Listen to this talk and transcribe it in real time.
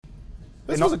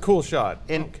This was a cool shot.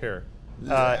 I don't care.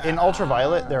 In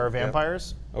Ultraviolet, there are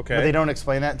vampires. Okay. But they don't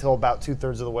explain that until about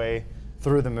 2/3 of the way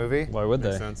through the movie. Why would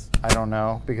Makes they? sense. I don't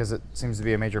know, because it seems to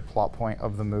be a major plot point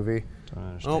of the movie. Don't Well,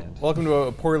 understand. welcome to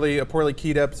a poorly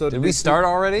keyed episode. Did of we Dude start Soup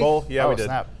already? Bowl. Yeah, Oh, we did.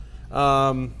 snap.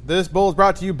 This bowl is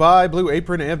brought to you by Blue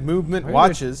Apron and Movement Why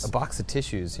is there Watches. a box of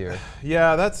tissues here.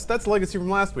 Yeah, that's legacy from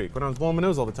last week when I was blowing my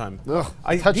nose all the time. Ugh,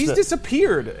 touched These it.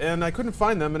 disappeared, and I couldn't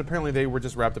find them, and apparently they were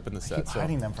just wrapped up in the set. Keep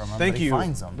hiding them from him, Thank but he you.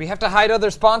 finds them. We have to hide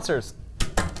other sponsors.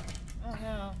 Oh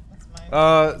no, that's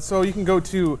mine. So you can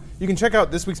check out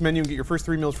this week's menu and get your first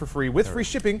 3 meals for free with free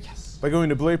shipping by going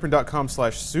to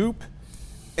blueapron.com/soup.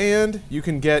 And you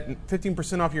can get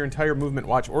 15% off your entire Movement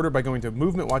Watch order by going to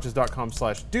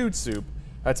movementwatches.com/dudesoup.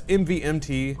 That's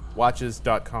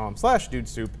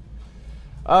mvmtwatches.com/dudesoup.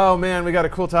 Oh man, we got a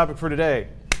cool topic for today.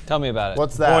 Tell me about it.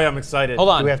 What's that? Boy, I'm excited. Hold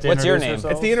on. Do we have to What's your introduce name?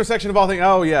 ourselves? It's the intersection of all things.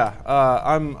 Oh yeah,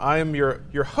 I am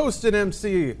your host and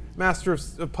MC, master of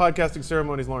podcasting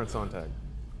ceremonies, Lawrence Sontag.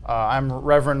 I'm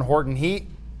Reverend Horton Heat.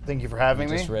 Thank you for having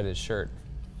me. Just read his shirt.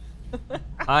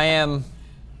 I am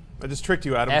I just tricked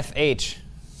you, Adam. FH.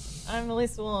 I'm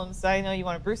Melissa Willems. I know you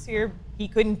wanted Bruce here. He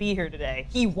couldn't be here today.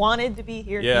 He wanted to be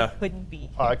here. Yeah. He couldn't be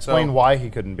here. Explain So- why he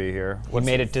couldn't be here. We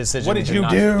made a decision what did to you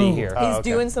not do? be here. He's okay.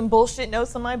 doing some bullshit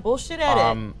notes on my bullshit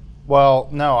edit. Well,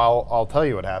 no, I'll tell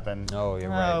you what happened. Oh, you're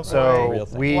Oh, right. boy. So Real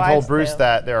thing. we Wives' told Bruce tale.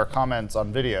 that there are comments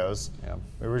on videos. Yeah.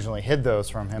 We originally hid those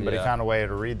from him, but he Yeah. found a way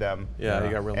to read them. Yeah,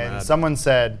 he got real And mad. someone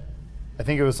said, I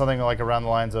think it was something like around the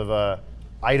lines of,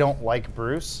 I don't like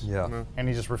Bruce. Yeah. And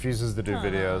he just refuses to do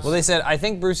videos. Well, they said, I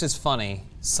think Bruce is funny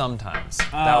sometimes.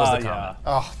 That was the comment.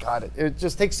 Oh God, it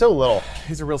just takes so little.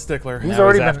 He's a real stickler. He's Now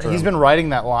already he's after been him. been writing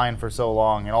that line for so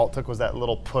long, and all it took was that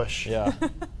little push. Yeah.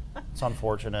 It's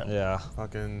unfortunate. Yeah.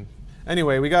 Fucking.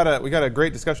 Anyway, we got a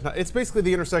great discussion. It's basically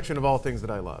the intersection of all things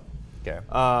that I love: Okay.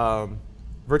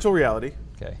 virtual reality,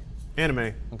 Okay.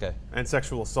 anime, Okay. and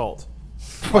sexual assault.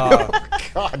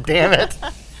 God damn it.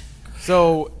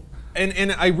 So,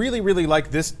 and I really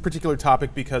like this particular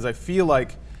topic because I feel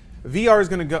like VR is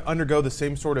going to undergo the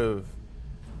same sort of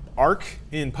arc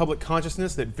in public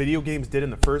consciousness that video games did in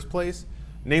the first place,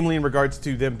 namely in regards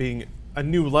to them being a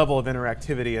new level of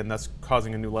interactivity and thus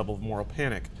causing a new level of moral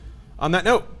panic. On that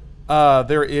note,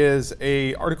 there is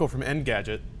a article from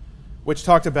Engadget which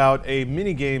talked about a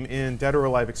mini game in Dead or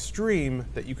Alive Extreme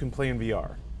that you can play in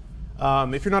VR.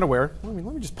 If you're not aware, let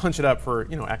me just punch it up for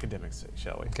academics' sake,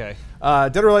 shall we? Okay.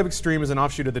 Dead or Alive Extreme is an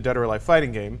offshoot of the Dead or Alive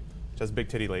fighting game, which has big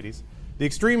titty ladies. The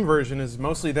Extreme version is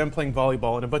mostly them playing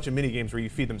volleyball and a bunch of mini games where you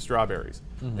feed them strawberries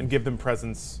and give them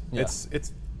presents. Yeah.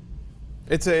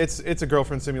 It's a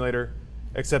girlfriend simulator,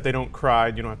 except they don't cry.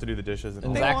 You don't have to do the dishes. And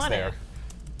all And that. They Zach's want there. it.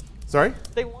 Sorry?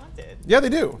 They want it. Yeah, they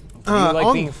do. Do you like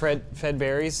on being fed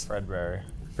berries? Fredberry.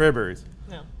 Fairberries.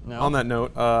 No. No. On that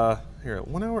note, here,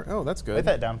 1 hour. Oh, that's Write good.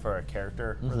 that down for a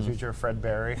character for the future. Fred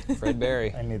Berry. Fred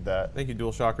Berry. I need that. Thank you,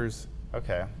 Dual Shockers.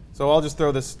 Okay. So I'll just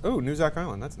throw this. Oh, New Zack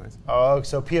Island. That's nice. Oh,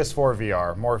 so PS4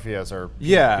 VR, Morpheus, or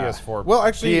Yeah. PS4. Well,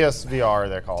 actually- PSVR,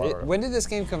 they call it. When did this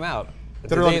game come out?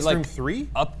 Dead or Alive Extreme 3?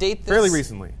 update this? Fairly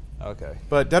recently. Okay.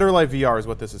 But Dead or Alive VR is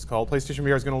what this is called. PlayStation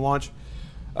VR is going to launch.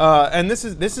 And this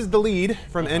is the lead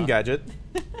from Engadget.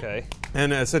 Okay.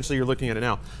 And essentially you're looking at it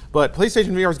now. But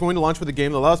PlayStation VR is going to launch with a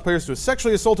game that allows players to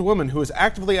sexually assault a woman who is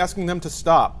actively asking them to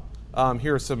stop.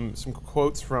 Here are some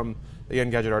quotes from the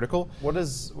Engadget article.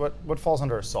 What falls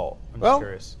under assault? I'm just Well,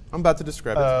 curious. I'm about to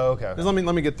describe it. Oh, okay. Just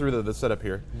let me get through the setup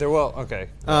here. Okay.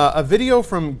 A video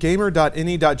from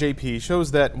gamer.ne.jp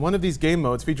shows that one of these game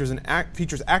modes features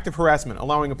active harassment,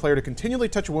 allowing a player to continually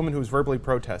touch a woman who is verbally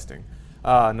protesting.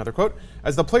 Another quote: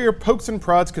 as the player pokes and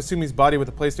prods Kasumi's body with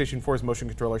a PlayStation 4's motion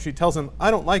controller, she tells him,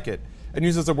 "I don't like it," and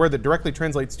uses a word that directly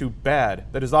translates to bad,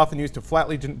 that is often used to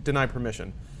flatly deny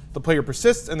permission. The player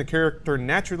persists, and the character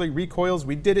naturally recoils.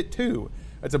 We did it too.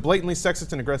 It's a blatantly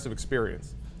sexist and aggressive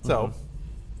experience. So,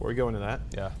 before we go into that,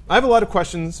 Yeah. I have a lot of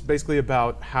questions basically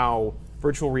about how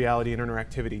virtual reality and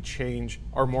interactivity change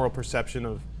our moral perception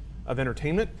of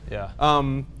entertainment. Yeah.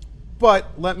 But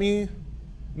let me,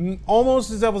 almost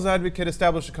as devil's advocate,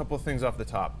 establish a couple of things off the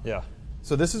top. Yeah.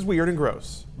 So this is weird and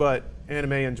gross, but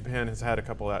anime in Japan has had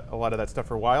a lot of that stuff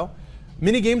for a while.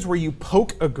 Mini games where you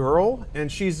poke a girl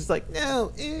and she's just like,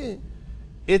 no,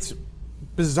 it's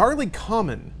bizarrely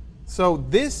common. So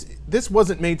this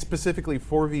wasn't made specifically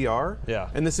for VR, Yeah.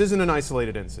 and this isn't an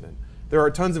isolated incident. There are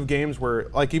tons of games where,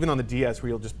 like even on the DS, where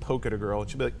you'll just poke at a girl and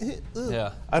she'll be like, ugh.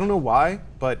 Yeah. I don't know why,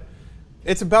 but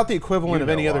it's about the equivalent You of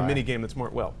any know other why. mini game that's more,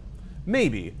 well,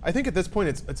 maybe. I think at this point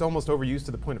it's almost overused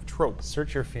to the point of trope.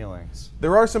 Search your feelings.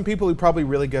 There are some people who probably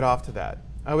really get off to that.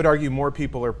 I would argue more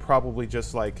people are probably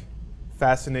just like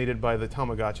fascinated by the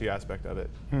Tamagotchi aspect of it.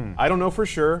 I don't know for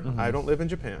sure. I don't live in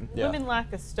Japan. Yeah. Women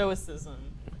lack a stoicism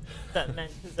that men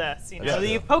possess. You know,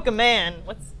 Yeah. you poke a man,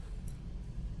 what's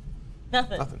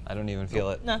nothing. Nothing. I don't even feel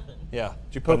it. Nothing. Yeah.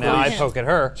 Did you poke But now I her? poke at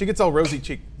her. She gets all rosy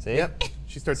cheeked. See? Yep.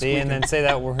 She starts See, squeaking. and then say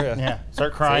that word. Yeah.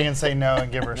 Start crying and say no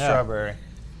and give her a Yeah. strawberry.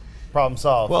 Problem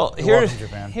solved. Well, You're welcome, here's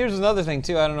Japan. here's another thing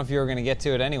too. I don't know if you were going to get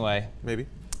to it anyway. Maybe.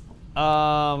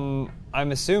 I'm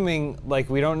assuming like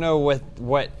we don't know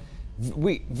what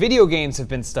video games have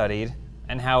been studied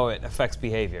and how it affects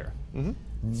behavior.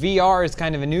 VR is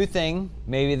kind of a new thing.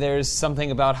 Maybe there's something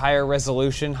about higher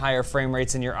resolution, higher frame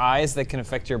rates in your eyes that can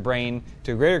affect your brain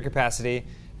to a greater capacity.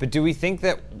 But do we think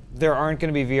that there aren't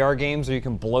going to be VR games where you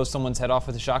can blow someone's head off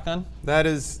with a shotgun? That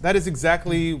is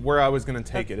exactly where I was going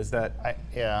to take it. Is that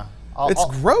Yeah. it's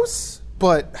gross,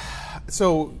 but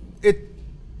so it.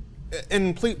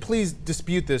 And please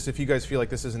dispute this if you guys feel like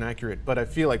this isn't accurate. But I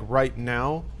feel like right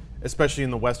now, especially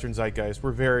in the Western zeitgeist,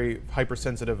 we're very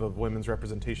hypersensitive of women's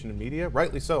representation in media.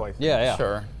 Rightly so, I think. Yeah.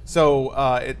 Sure.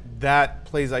 So that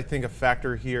plays, I think, a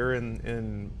factor here,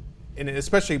 in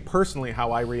especially personally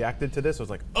how I reacted to this. I was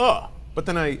like, ugh. But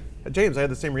then James, I had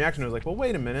the same reaction. I was like, well,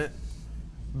 wait a minute.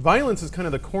 Violence is kind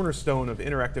of the cornerstone of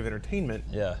interactive entertainment.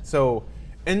 Yeah. So,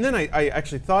 and then I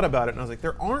actually thought about it, and I was like,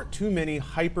 there aren't too many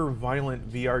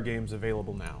hyper-violent VR games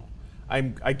available now.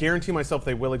 I guarantee myself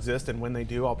they will exist, and when they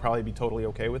do, I'll probably be totally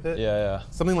okay with it. Yeah.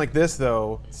 Something like this,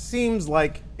 though, seems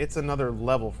like it's another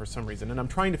level for some reason, and I'm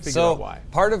trying to figure out why.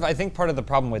 I think part of the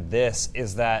problem with this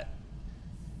is that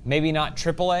maybe not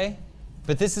AAA,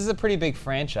 but this is a pretty big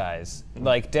franchise.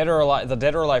 Like Dead or Alive, the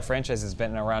Dead or Alive franchise has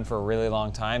been around for a really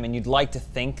long time, and you'd like to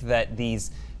think that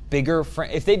these bigger,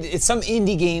 if some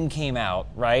indie game came out,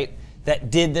 right,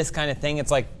 that did this kind of thing, it's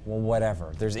like, well,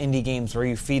 whatever. There's indie games where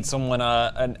you feed someone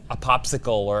a popsicle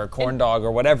or a corn dog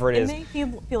or whatever it is. It may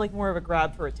feel like more of a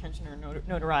grab for attention or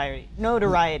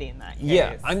notoriety in that case.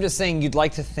 Yeah, I'm just saying you'd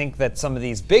like to think that some of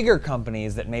these bigger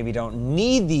companies that maybe don't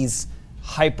need these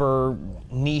hyper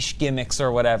niche gimmicks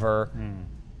or whatever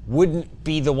wouldn't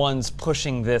be the ones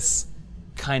pushing this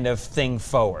kind of thing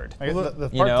forward. I guess the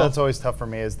you part know? that's always tough for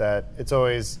me is that it's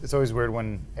always weird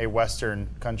when a Western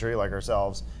country like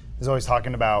ourselves is always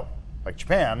talking about, like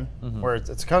Japan, where it's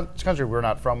a country we're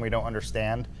not from. We don't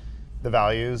understand the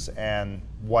values and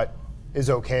what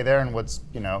is okay there and what's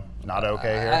not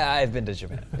okay here. I've been to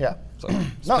Japan. Yeah. So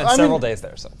spent several days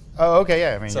there. So Oh, okay.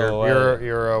 Yeah. I mean, So,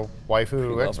 you're a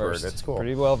waifu well expert. versed. It's cool.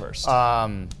 Pretty well versed.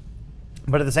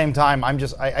 But at the same time, I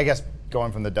guess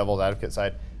going from the devil's advocate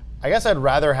side, I guess I'd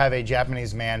rather have a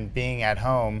Japanese man being at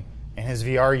home in his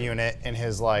VR unit in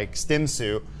his like stim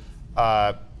suit,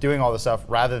 doing all this stuff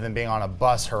rather than being on a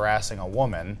bus harassing a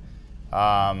woman.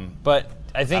 But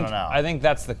I think don't know. I think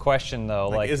that's the question though.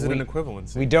 Like, is it an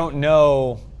equivalency? We don't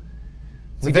know.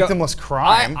 It's a victimless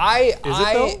crime. Is it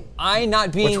though? I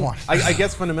not being. Which one? I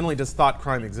guess fundamentally, does thought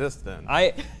crime exist then?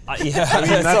 Yeah, that's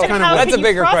kind of How that's can a you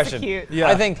bigger prosecute? question.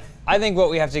 Yeah. I think what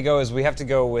we have to go is we have to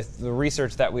go with the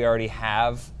research that we already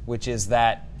have, which is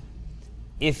that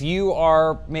if you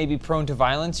are maybe prone to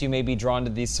violence, you may be drawn to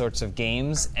these sorts of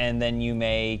games, and then you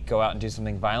may go out and do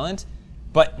something violent,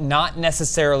 but not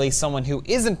necessarily someone who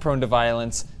isn't prone to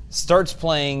violence starts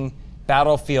playing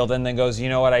Battlefield and then goes, you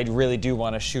know what, I really do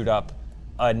want to shoot up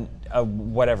a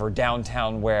whatever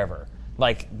downtown wherever.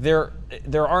 Like there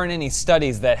aren't any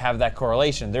studies that have that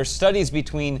correlation. There's studies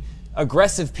between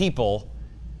aggressive people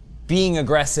being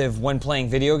aggressive when playing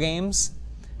video games,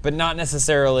 but not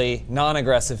necessarily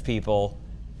non-aggressive people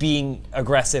being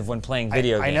aggressive when playing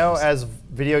video games. I know as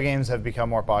video games have become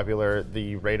more popular,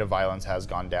 the rate of violence has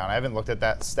gone down. I haven't looked at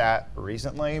that stat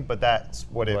recently, but that's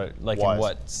what it Like was. in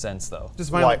what sense though?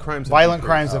 Just violent crimes. have Violent decreased.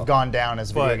 crimes have gone down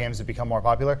as video But games have become more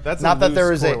popular. that's not a that there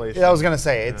loose is correlation. I was going to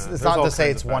say it's there's not all to say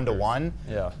kinds it's of one to factors. one.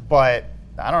 Yeah. But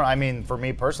I don't know. I mean, for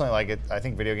me personally, I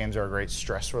think video games are a great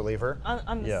stress reliever.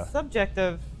 On the Yeah. subject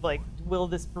of like, will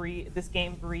this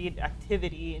game breed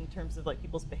activity in terms of like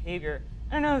people's behavior?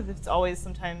 I don't know if it's always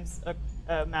sometimes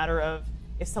a matter of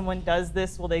if someone does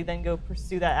this, will they then go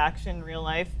pursue that action in real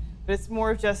life? But it's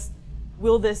more of just,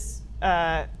 will this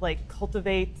like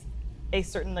cultivate a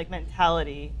certain like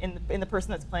mentality in the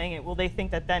person that's playing it? Will they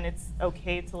think that then it's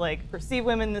okay to like perceive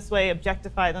women this way,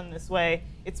 objectify them this way?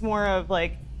 It's more of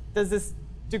like, does this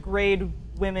degrade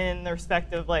women in the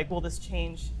respect of like, will this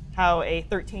change how a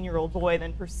 13-year-old boy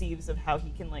then perceives of how he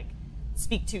can like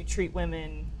speak to, treat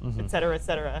women, et cetera, et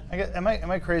cetera? I guess, am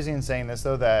I crazy in saying this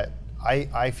though, that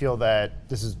I feel that,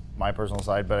 this is my personal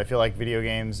side, but I feel like video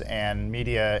games and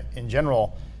media in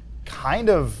general kind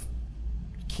of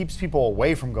keeps people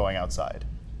away from going outside.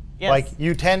 Yes. Like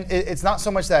it's not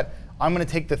so much that I'm going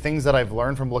to take the things that I've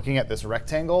learned from looking at this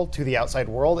rectangle to the outside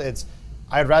world.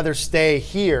 I'd rather stay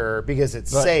here because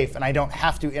it's safe and I don't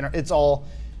have to. It's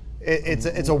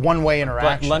a one-way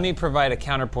interaction. But let me provide a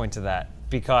counterpoint to that,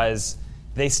 because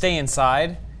they stay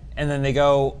inside and then they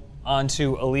go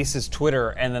onto Elise's Twitter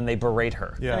and then they berate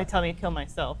her. Yeah. And they tell me to kill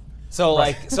myself. So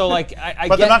like, I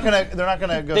But get, they're not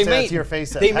gonna go say that to your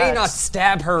face. They may not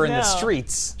stab her in the No.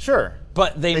 streets. Sure.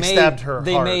 But they may stabbed her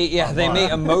They hard may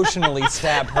emotionally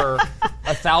stab her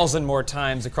 1,000 more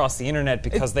times across the internet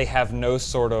because they have no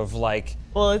sort of like.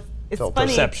 Well, it's funny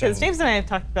perception. because James and I have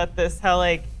talked about this. How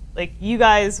like you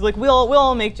guys we'll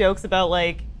all make jokes about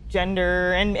like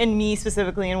gender and me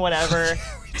specifically and whatever.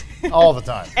 All the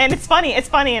time. And it's funny,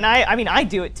 and I mean I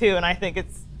do it too, and I think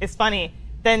it's funny.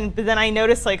 But then I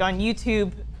notice like on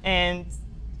YouTube and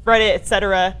Reddit,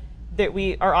 etc.,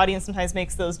 that our audience sometimes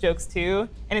makes those jokes too,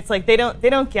 and it's like they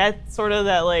don't get sort of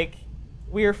that like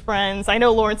we're friends. I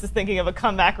know Lawrence is thinking of a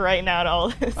comeback right now to all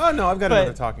this. Oh no, I've got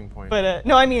another talking point. But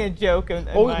no, I mean a joke.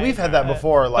 Well, we've had that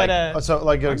before. Like, so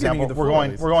like an I'm giving you example, the we're floor,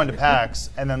 going Lisa. we're going to PAX,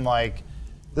 and then like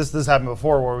this happened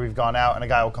before where we've gone out and a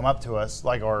guy will come up to us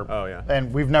Oh, yeah.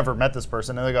 and we've never met this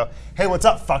person, and they go, "Hey, what's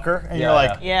up, fucker?" And you're Yeah,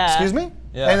 like, yeah. "Excuse me?"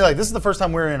 Yeah. And they're like, "This is the first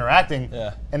time we're interacting."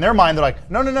 Yeah. In their mind, they're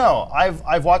like, "No.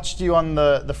 I've watched you on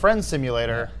the Friends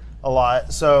simulator a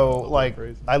lot, so like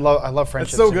crazy. I love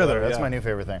Friendship so good, Simulator. though, That's yeah. my new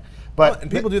favorite thing." Well, But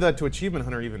and people do that to Achievement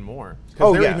Hunter even more. Because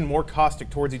Oh, they're yeah. even more caustic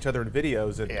towards each other in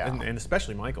videos, and, Yeah. and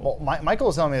especially Michael. Well, Michael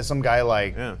was telling me that some guy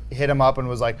like Yeah. hit him up and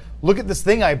was like, "Look at this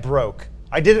thing I broke.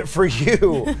 I did it for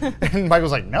you." And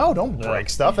Michael's like, "No, don't break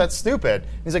stuff. That's stupid."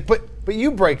 He's like, "But you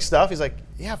break stuff." He's like,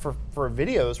 "Yeah, for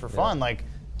videos, for fun. Like,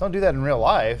 don't do that in real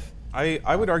life."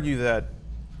 I would argue that,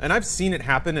 and I've seen it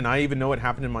happen, and I even know it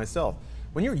happened in myself.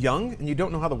 When you're young and you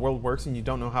don't know how the world works and you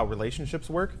don't know how relationships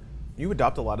work, you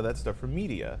adopt a lot of that stuff from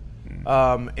media.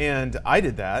 And I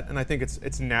did that, and I think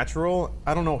it's natural.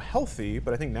 I don't know healthy,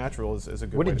 but I think natural is a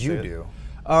good What way did to you say it. do?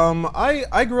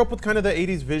 I grew up with kind of the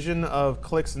 80s vision of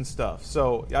cliques and stuff.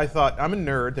 So I thought I'm a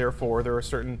nerd, therefore there are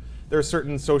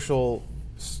certain social,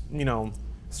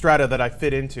 strata that I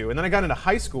fit into. And then I got into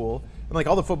high school, and like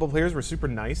all the football players were super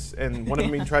nice, and one of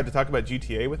them even tried to talk about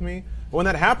GTA with me. But when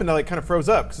that happened, I like kind of froze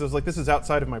up because I was like, this is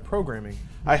outside of my programming.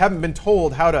 I haven't been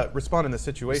told how to respond in this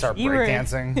situation. Start You were in-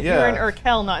 breakdancing. You Yeah. were in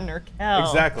Urkel, not in Urkel.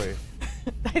 Exactly.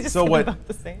 I just So feel what- about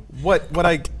the same.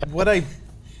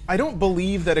 I don't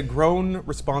believe that a grown,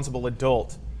 responsible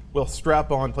adult will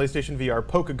strap on PlayStation VR,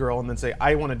 poke a girl, and then say,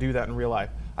 I want to do that in real life.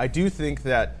 I do think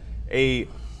that a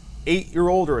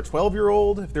 8-year-old or a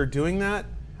 12-year-old, if they're doing that,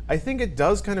 I think it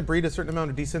does kind of breed a certain amount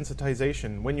of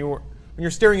desensitization. When you're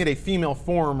staring at a female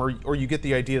form, or you get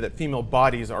the idea that female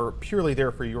bodies are purely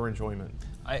there for your enjoyment.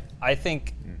 I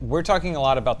think we're talking a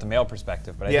lot about the male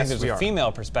perspective, but I Yes, think we there's a are.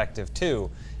 female perspective too,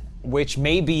 which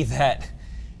may be that,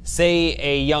 say,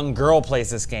 a young girl plays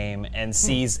this game and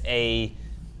sees a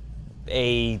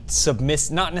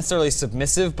not necessarily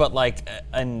submissive, but like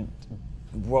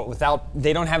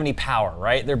they don't have any power,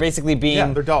 right? They're basically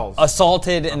being they're dolls.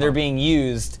 assaulted and they're being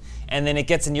used, and then it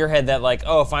gets in your head that like,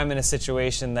 oh, if I'm in a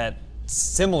situation that's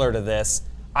similar to this,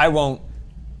 I won't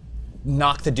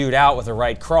knock the dude out with a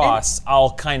right cross.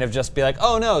 I'll kind of just be like,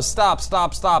 oh no, stop,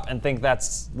 and think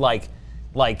that's like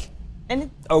And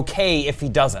okay if he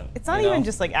doesn't. it's not you know? even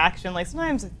just like action. Like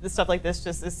sometimes the stuff like this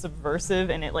just is subversive,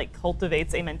 and it like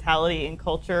cultivates a mentality and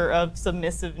culture of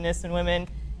submissiveness in women.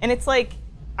 And it's like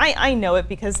I know it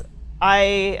because I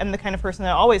am the kind of person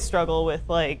that always struggle with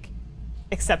like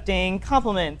accepting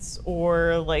compliments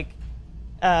or like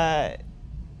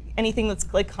anything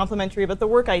that's like complimentary about the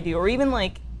work I do, or even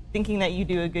like thinking that you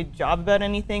do a good job about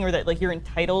anything, or that like you're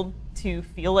entitled to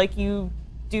feel like you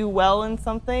do well in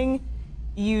something.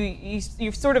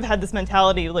 You've sort of had this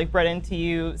mentality like bred into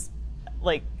you,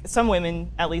 like some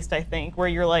women at least I think, where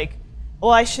you're like,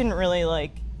 well, I shouldn't really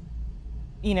like,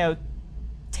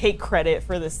 take credit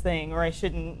for this thing, or I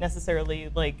shouldn't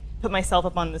necessarily like put myself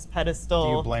up on this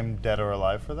pedestal. Do you blame Dead or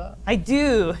Alive for that? I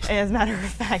do, as a matter of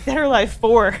fact, Dead or Alive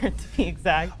 4 to be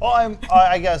exact. Well,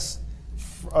 I guess,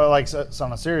 so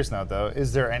on a serious note though,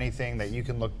 is there anything that you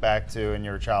can look back to in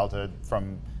your childhood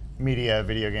from media,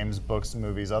 video games, books,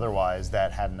 movies, otherwise,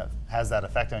 that has that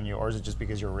effect on you, or is it just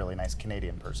because you're a really nice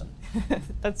Canadian person?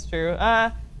 That's true.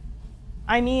 I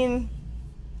mean,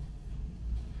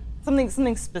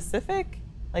 something specific,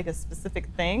 like a specific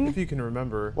thing. If you can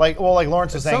remember. Like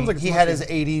Lawrence was It sounds saying, like it's he had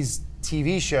mostly- his 80s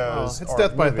TV Oh, shows. it's or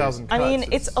death by a movies. thousand cuts. I mean,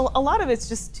 it's a lot of it's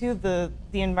just too the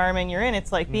environment you're in.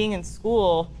 It's like being in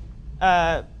school.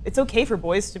 It's okay for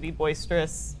boys to be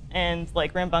boisterous and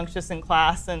like rambunctious in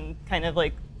class and kind of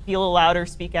like be a little louder,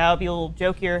 speak out, be a little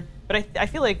jokier. But I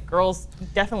feel like girls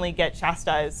definitely get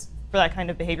chastised for that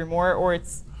kind of behavior more, or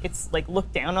it's like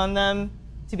looked down on them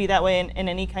to be that way in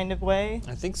any kind of way.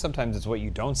 I think sometimes it's what you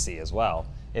don't see as well.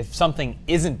 If something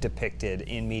isn't depicted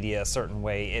in media a certain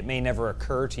way, it may never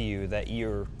occur to you that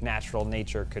your natural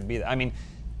nature could be that. I mean,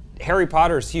 Harry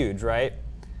Potter's huge, right?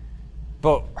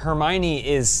 But Hermione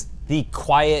is the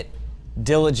quiet,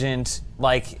 diligent,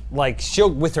 like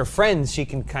she'll, with her friends, she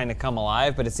can kind of come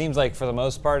alive, but it seems like for the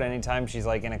most part, anytime she's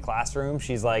like in a classroom,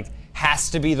 she's like,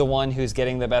 has to be the one who's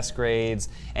getting the best grades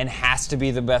and has to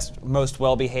be the best, most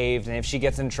well-behaved, and if she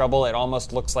gets in trouble, it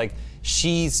almost looks like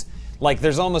she's, like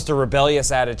there's almost a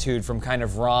rebellious attitude from kind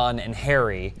of Ron and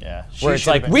Harry, where it's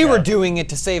like, we were doing it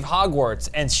to save Hogwarts,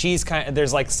 and she's kind of,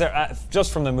 there's like,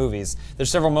 just from the movies, there's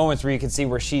several moments where you can see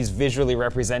where she's visually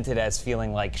represented as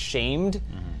feeling like shamed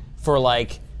for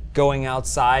like going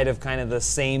outside of kind of the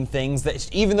same things that,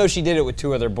 even though she did it with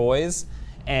 2 other boys,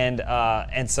 and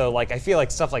so like I feel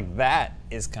like stuff like that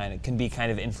is can be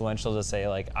kind of influential to say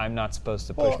like I'm not supposed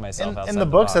to push myself outside in the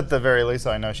books at the very least.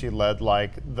 I know she led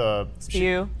like the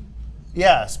Spew.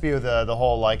 Spew, the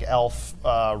whole like elf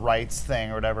rights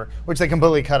thing or whatever, which they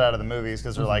completely cut out of the movies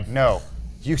because they're like, no,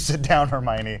 you sit down,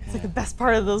 Hermione. It's like the best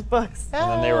part of those books.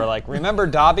 And then they were like, remember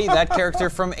Dobby, that character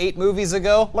from 8 movies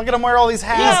ago? Look at him wear all these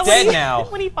hats. He's dead now.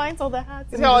 When he finds all the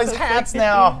hats. He's got all his hats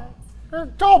now.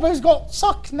 Dobby's got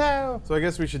sucked now. So I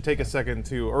guess we should take a second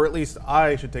to, or at least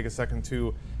I should take a second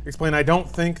to explain. I don't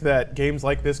think that games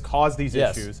like this cause these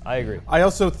issues. Yes, I agree. I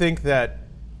also think that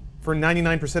for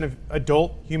 99% of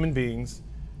adult human beings,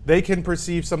 they can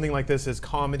perceive something like this as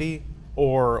comedy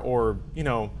or you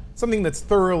know, something that's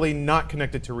thoroughly not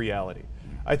connected to reality.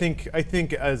 I think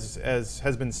as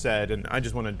has been said, and I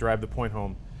just want to drive the point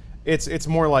home, it's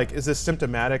more like, is this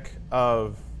symptomatic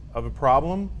of a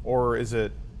problem, or is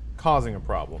it causing a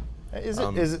problem? Is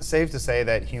it safe to say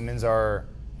that humans are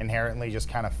inherently just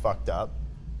kind of fucked up?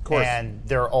 Of course. And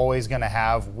they're always going to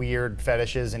have weird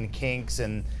fetishes and kinks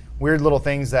and weird little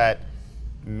things that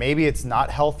maybe it's not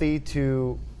healthy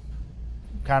to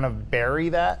kind of bury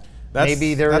that?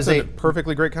 Maybe there is a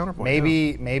perfectly great counterpoint.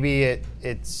 Maybe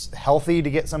it's healthy to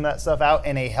get some of that stuff out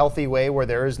in a healthy way where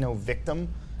there is no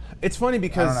victim. It's funny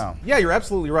because, I don't know. yeah, you're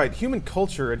absolutely right. Human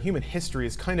culture and human history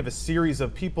is kind of a series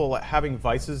of people having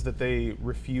vices that they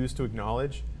refuse to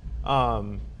acknowledge.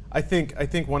 I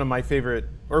think one of my favorite,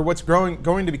 or what's going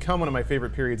to become one of my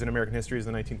favorite periods in American history is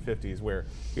the 1950s, where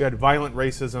you had violent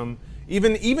racism.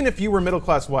 Even if you were middle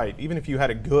class white, even if you had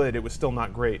it good, it was still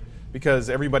not great because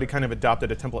everybody kind of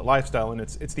adopted a template lifestyle, and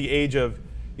it's the age of,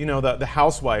 you know, the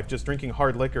housewife just drinking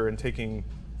hard liquor and taking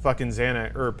fucking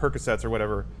Xanax or Percocets or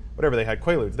whatever they had,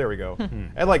 Quaaludes, there we go,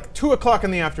 at like 2 o'clock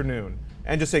in the afternoon,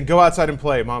 and just saying, go outside and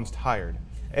play, mom's tired.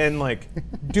 And like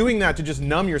doing that to just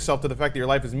numb yourself to the fact that your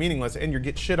life is meaningless and you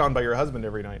get shit on by your husband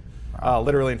every night,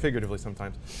 literally and figuratively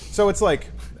sometimes. So it's like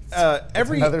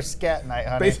every another scat night,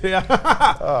 honey.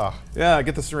 Yeah,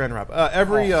 get the saran wrap.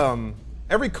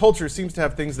 Every culture seems to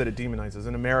have things that it demonizes.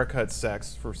 In America, it's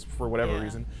sex for whatever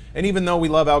reason. And even though we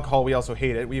love alcohol, we also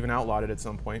hate it. We even outlawed it at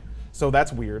some point. So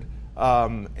that's weird.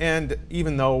 And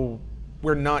even though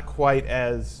we're not quite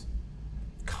as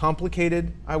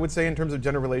complicated, I would say, in terms of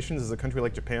gender relations as a country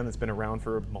like Japan that's been around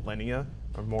for millennia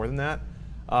or more than that,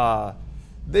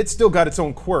 it's still got its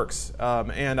own quirks.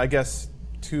 And I guess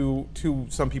to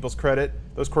some people's credit,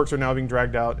 those quirks are now being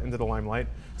dragged out into the limelight.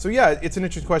 So yeah, it's an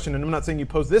interesting question, and I'm not saying you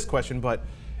pose this question, but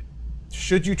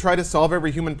should you try to solve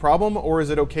every human problem, or is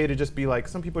it okay to just be like,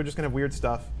 some people are just gonna have weird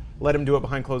stuff, let them do it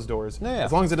behind closed doors,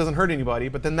 as long as it doesn't hurt anybody?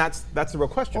 But then that's the real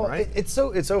question, right? It's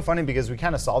so funny because we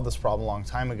kind of solved this problem a long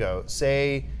time ago.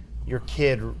 Say your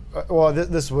kid,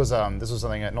 this was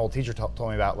something that an old teacher told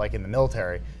me about, like in the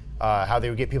military, how they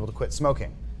would get people to quit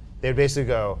smoking. They would basically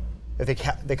go, if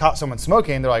they caught someone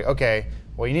smoking, they're like, okay,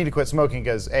 well, you need to quit smoking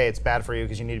because A, it's bad for you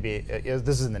because you need to be,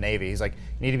 this is in the Navy, he's like,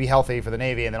 you need to be healthy for the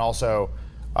Navy, and then also,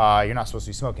 you're not supposed to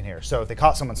be smoking here. So if they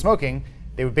caught someone smoking,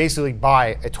 they would basically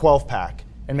buy a 12-pack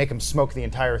and make them smoke the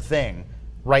entire thing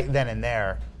right then and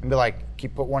there and be like,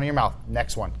 put one in your mouth,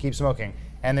 next one, keep smoking.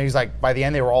 And then he's like, by the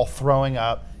end, they were all throwing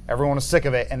up, everyone was sick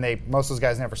of it, and most of those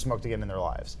guys never smoked again in their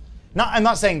lives. I'm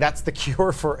not saying that's the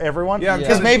cure for everyone,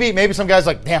 because maybe some guys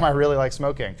like, damn, I really like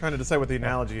smoking. Trying to decide what the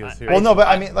analogy is here. Well, no, but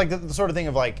I mean, like the sort of thing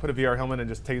of like, put a VR helmet and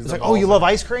just tase it's like, oh, you love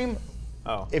ice cream?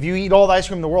 Oh. If you eat all the ice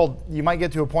cream in the world, you might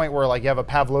get to a point where like you have a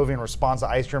Pavlovian response to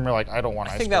ice cream. You're like, I don't want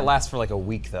ice cream. I think that lasts for like a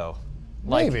week though.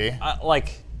 Like, maybe.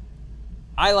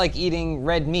 I like eating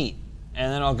red meat,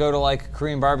 and then I'll go to like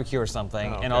Korean barbecue or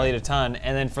something, and I'll eat a ton,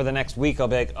 and then for the next week I'll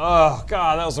be like, oh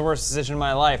God, that was the worst decision of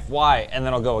my life. Why? And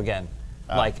then I'll go again,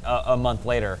 like a month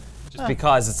later, just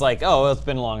because it's like, oh, well, it's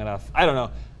been long enough. I don't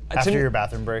know. After your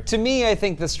bathroom break. To me, I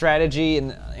think the strategy,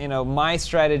 and my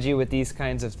strategy with these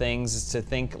kinds of things is to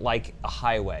think like a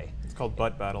highway. It's called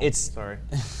butt battle. Sorry.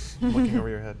 I'm looking over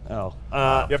your head. Oh.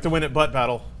 You have to win at butt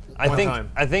battle. I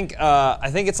think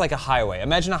it's like a highway.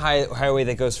 Imagine a highway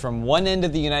that goes from one end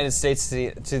of the United States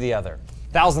to the other,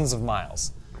 thousands of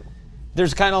miles.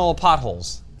 There's kind of little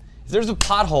potholes. If there's a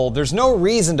pothole, there's no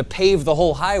reason to pave the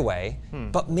whole highway,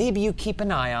 but maybe you keep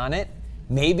an eye on it.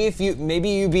 Maybe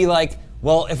you be like,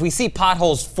 well, if we see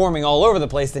potholes forming all over the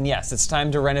place, then yes, it's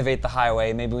time to renovate the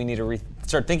highway. Maybe we need to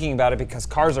start thinking about it because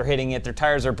cars are hitting it, their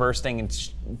tires are bursting, and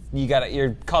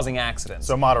you're causing accidents.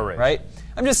 So moderate. Right?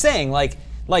 I'm just saying, like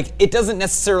it doesn't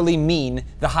necessarily mean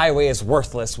the highway is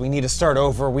worthless. We need to start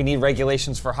over. We need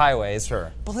regulations for highways.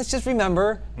 Sure. But let's just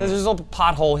remember that there's a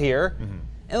pothole here,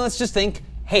 and let's just think,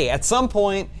 hey, at some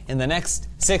point in the next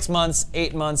 6 months,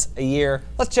 8 months, a year,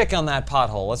 let's check on that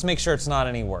pothole. Let's make sure it's not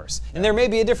any worse. And there may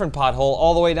be a different pothole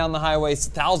all the way down the highway,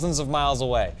 thousands of miles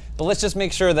away. But let's just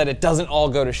make sure that it doesn't all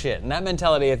go to shit. And that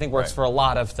mentality, I think, works for a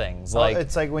lot of things. Well,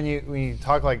 it's like when you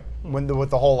talk like with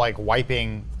the whole like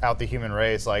wiping out the human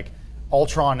race, like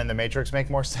Ultron and the Matrix make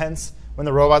more sense when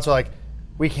the robots are like,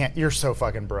 we can't. You're so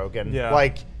fucking broken. Yeah.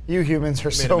 Like you humans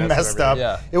are so mess of messed up.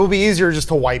 Yeah. It will be easier just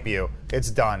to wipe you.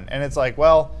 It's done. And it's like,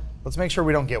 well, let's make sure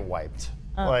we don't get wiped.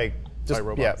 Like just By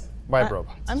robots. yeah, by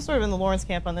robots. I'm sort of in the Lawrence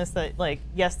camp on this. That like,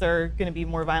 yes, there are going to be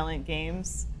more violent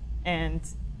games, and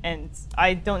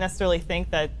I don't necessarily think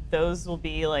that those will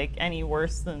be like any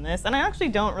worse than this. And I actually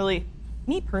don't really,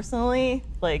 me personally,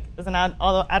 like as an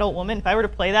adult woman, if I were to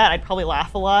play that, I'd probably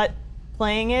laugh a lot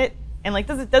playing it, and like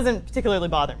it doesn't particularly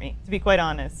bother me, to be quite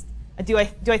honest. Do I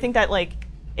think that like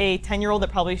a 10-year-old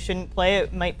that probably shouldn't play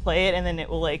it might play it, and then it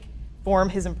will like form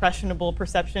his impressionable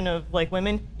perception of like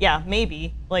women? Yeah,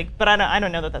 maybe. Like, but I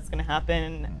don't know that that's going to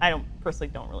happen. And I personally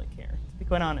don't really care, to be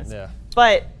quite honest. Yeah.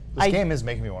 But This game is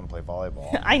making me want to play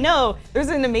volleyball. I know. There's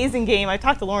an amazing game. I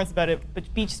talked to Lawrence about it,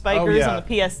 but Beach Spikers on the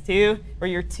PS2, where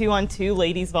you're 2-on-2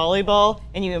 ladies volleyball,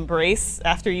 and you embrace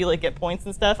after you like get points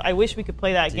and stuff. I wish we could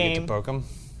play that Do you game. get to poke them?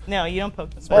 No, you don't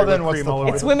poke them. Well, then what's cream the all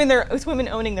point? over It's women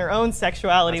owning their own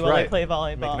sexuality That's while right. they play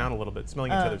volleyball. Making out a little bit,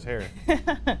 smelling each other's hair.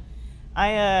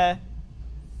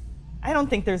 I don't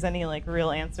think there's any like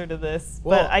real answer to this,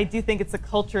 Well- but I do think it's a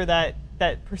culture that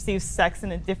perceives sex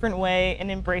in a different way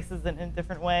and embraces it in a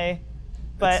different way.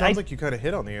 But It sounds like you kind of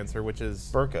hit on the answer, which is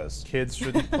Burkas. kids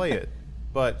shouldn't play it.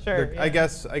 But Sure, they're- yeah. I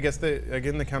guess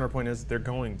the counterpoint is they're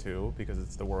going to, because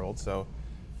it's the world. So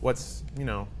what's,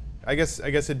 I guess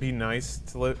it'd be nice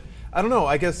to live. I don't know.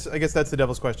 I guess that's the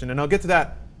devil's question, and I'll get to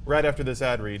that right after this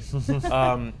ad read.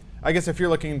 I guess if you're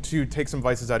looking to take some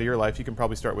vices out of your life, you can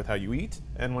probably start with how you eat,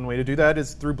 and one way to do that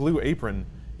is through Blue Apron.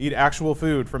 Eat actual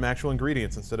food from actual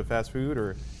ingredients instead of fast food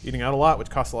or eating out a lot,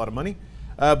 which costs a lot of money.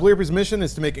 Blue Apron's mission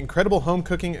is to make incredible home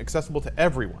cooking accessible to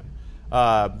everyone.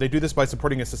 They do this by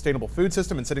supporting a sustainable food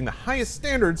system and setting the highest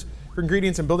standards for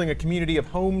ingredients and building a community of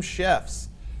home chefs.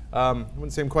 I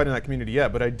wouldn't say I'm quite in that community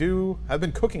yet, but I've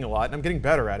been cooking a lot and I'm getting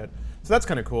better at it. So that's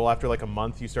kind of cool. After like a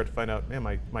month, you start to find out, man,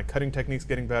 my cutting technique's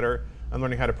getting better. I'm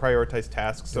learning how to prioritize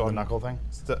tasks. So the knuckle thing?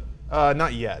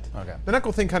 Not yet. Okay. The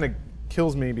knuckle thing kind of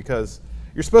kills me because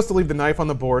you're supposed to leave the knife on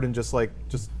the board and just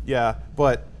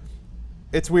but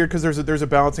it's weird because there's a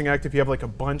balancing act. If you have like a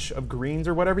bunch of greens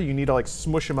or whatever, you need to like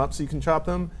smush them up so you can chop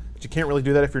them, but you can't really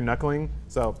do that if you're knuckling.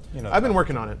 So I've been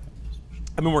working on it.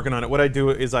 What I do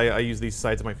is I use these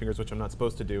sides of my fingers, which I'm not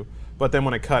supposed to do. But then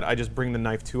when I cut, I just bring the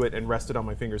knife to it and rest it on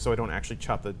my fingers so I don't actually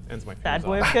chop the ends of my fingers bad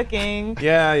boy off. of cooking.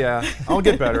 Yeah. I'll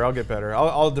get better.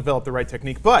 I'll develop the right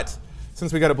technique. But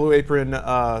since we got a Blue Apron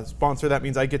sponsor, that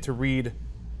means I get to read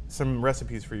some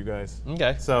recipes for you guys.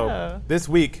 Okay. So this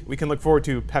week, we can look forward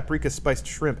to paprika spiced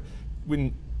shrimp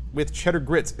with cheddar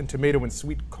grits and tomato and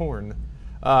sweet corn.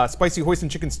 Spicy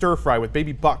hoisin chicken stir fry with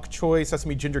baby bok choy,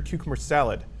 sesame ginger cucumber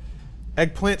salad.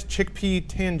 Eggplant chickpea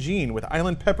tangine with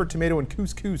island pepper, tomato, and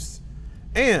couscous.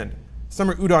 And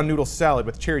summer udon noodle salad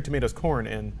with cherry tomatoes, corn,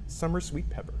 and summer sweet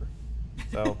pepper.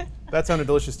 So that sounded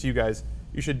delicious to you guys.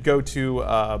 You should go to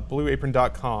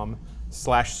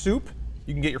blueapron.com/soup.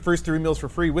 You can get your first 3 meals for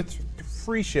free with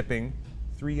free shipping.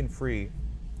 3 and free.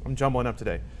 I'm jumbling up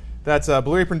today. That's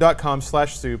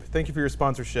blueapron.com/soup. Thank you for your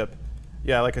sponsorship.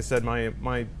 Yeah, like I said, I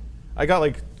got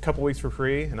like a couple weeks for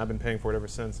free, and I've been paying for it ever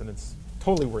since, and it's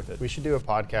totally worth it. We should do a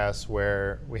podcast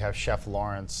where we have Chef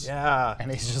Lawrence. Yeah.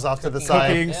 And he's just off to the side.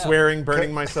 Cooking, swearing,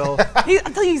 burning myself. I'm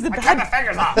telling you, he's the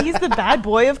He's the bad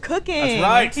boy of cooking. That's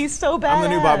right. He's so bad. I'm the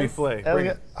new Bobby Flay. Bring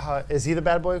it. Is he the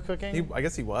bad boy of cooking? I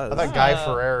guess he was. I thought Guy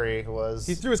Ferrari was.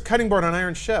 He threw his cutting board on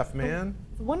Iron Chef, man.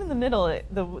 The one in the middle,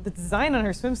 the design on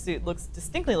her swimsuit looks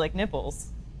distinctly like nipples.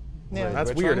 Yeah,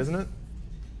 That's which weird, one? isn't it?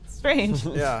 strange.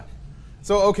 Yeah.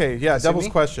 So okay, yeah, devil's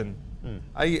question.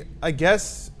 I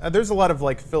guess there's a lot of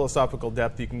like philosophical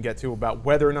depth you can get to about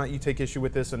whether or not you take issue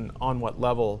with this and on what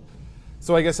level.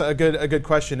 So I guess a good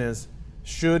question is,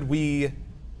 should we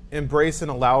embrace and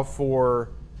allow for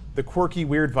the quirky,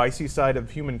 weird, vicey side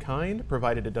of humankind,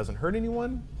 provided it doesn't hurt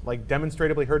anyone, like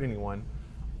demonstratively hurt anyone,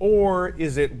 or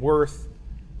is it worth,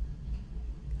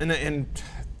 and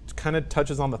kind of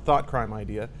touches on the thought crime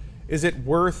idea, is it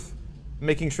worth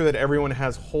making sure that everyone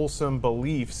has wholesome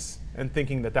beliefs and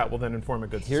thinking that that will then inform a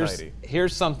good society?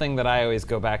 Here's something that I always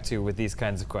go back to with these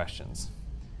kinds of questions.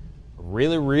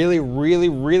 Really, really, really,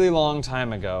 really long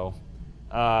time ago,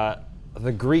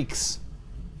 the Greeks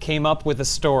came up with a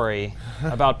story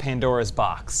about Pandora's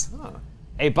box.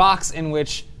 A box in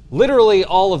which literally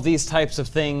all of these types of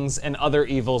things and other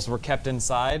evils were kept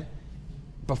inside,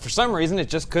 but for some reason it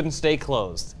just couldn't stay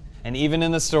closed. And even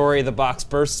in the story, the box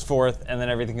bursts forth and then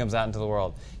everything comes out into the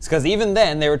world. It's because even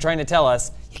then they were trying to tell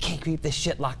us, you can't keep this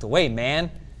shit locked away,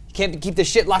 man. You can't keep this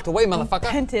shit locked away, motherfucker.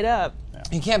 Pent it up.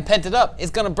 You can't pent it up.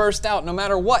 It's gonna burst out no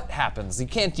matter what happens. You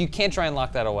can't try and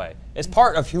lock that away. It's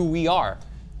part of who we are.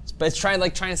 But it's trying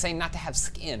to say not to have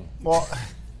skin. Well,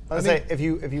 let's say if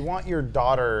you want your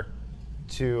daughter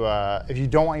to if you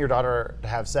don't want your daughter to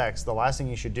have sex, the last thing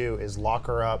you should do is lock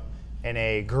her up in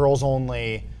a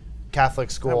girls-only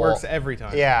Catholic school. That works every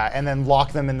time. Yeah, and then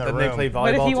lock them in the Then room. they play volleyball.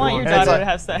 What if you want your too. daughter like- to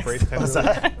have sex? Embrace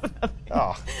tenderly.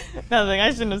 Oh, Nothing.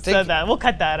 I shouldn't have said that. We'll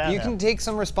cut that out. You can take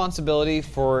some responsibility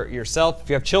for yourself. If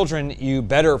you have children, you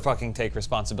better fucking take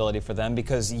responsibility for them,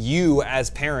 because you, as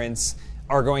parents,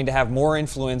 are going to have more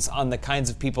influence on the kinds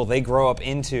of people they grow up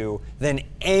into than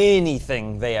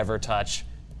anything they ever touch,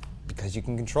 because you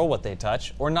can control what they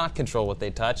touch or not control what they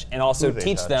touch, and also Who they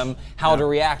teach touch. them how to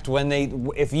react when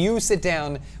if you sit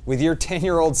down with your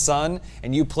 10-year-old son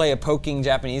and you play a poking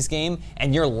Japanese game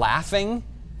and you're laughing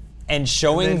and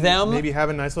showing Then them, maybe have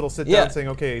a nice little sit down Yeah. saying,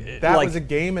 okay, that Like- was a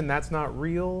game and that's not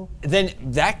real. then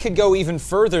that could go even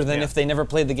further than Yeah. if they never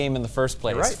played the game in the first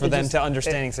place, right. for It them just- to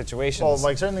understanding situations. well,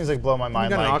 like certain things like blow my You mind.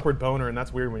 got an Like, awkward boner, and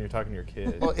that's weird when you're talking to your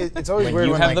kid. well, it's always When weird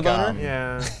you when have like the boner?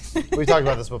 Yeah. we've talked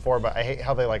about this before, but I hate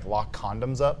how they like lock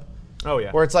condoms up. Oh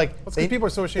yeah. Where it's like Well, it's 'cause people are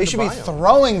so ashamed they to should be buy 'em.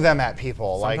 throwing them at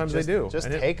people. Sometimes like, they do. Just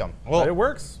and take them. But it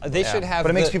works. They should have.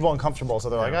 But it makes the- people uncomfortable, so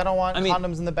they're like, I don't want I mean,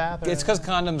 condoms in the bathroom. It's because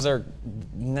condoms are.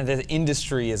 The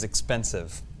industry is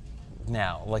expensive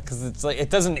now. Like, because it's like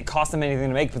it doesn't cost them anything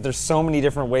to make, but there's so many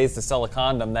different ways to sell a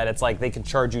condom that it's like they can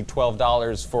charge you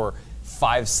 $12 for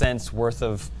 5 cents worth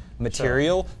of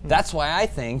material. That's why I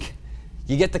think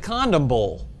you get the condom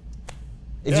bowl.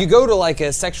 If you go to like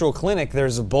a sexual clinic,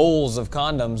 there's bowls of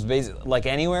condoms, like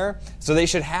anywhere. So they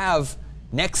should have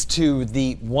next to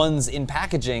the ones in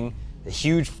packaging a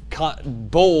huge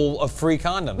bowl of free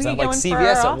condoms We at could like get one for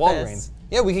CVS our at office. Walgreens.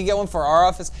 Yeah, we could get one for our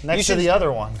office. next to the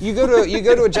other one. You go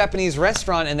to a Japanese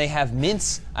restaurant and they have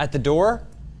mints at the door.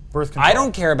 Birth control. I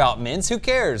don't care about mints. Who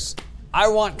cares? I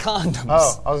want condoms.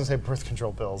 Oh, I was gonna say birth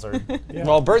control pills or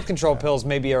Well, birth control pills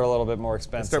maybe are a little bit more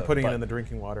expensive. Start putting it but in the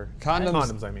drinking water.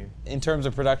 Condoms, I mean. in terms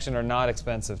of production, are not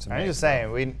expensive to make. I'm just saying,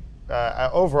 we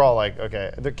overall, like,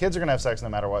 okay, the kids are gonna have sex no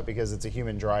matter what because it's a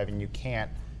human drive and you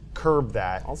can't curb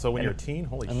that. Also, when you're a teen,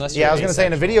 holy Unless shit. Yeah, I you're was gonna say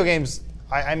in the asexual. video games,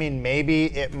 I mean, maybe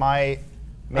it might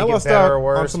make I it lost better out or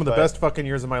worse. on some of the but- best fucking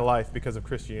years of my life because of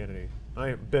Christianity. I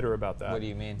am bitter about that. What do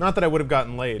you mean? Not that I would have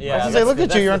gotten laid. Yeah, I was gonna that's say, look the- at you,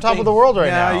 that's you're the on top thing. of the world right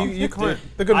Yeah, now. you climb,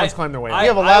 the good ones climb their way. You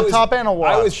have a laptop and a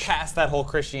watch. I was past that whole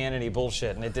Christianity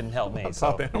bullshit, and it didn't help me.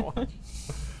 So. Top and a watch.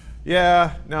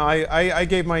 Yeah, no, I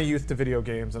gave my youth to video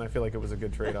games, and I feel like it was a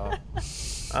good trade-off.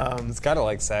 It's kind of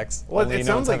like sex. Well, Only it no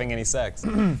sounds one's like- having any sex.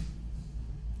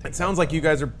 It sounds like you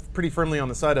guys are pretty firmly on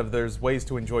the side of there's ways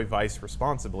to enjoy vice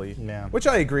responsibly, Yeah. which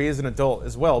I agree as an adult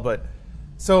as well. But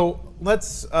so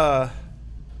let's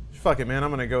fuck it, man. I'm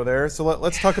gonna go there. So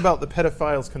let's talk about the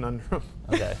pedophile's conundrum.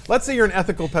 Okay. Let's say you're an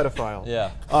ethical pedophile.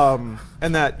 Yeah.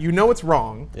 And that you know it's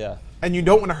wrong. Yeah. And you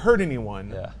don't want to hurt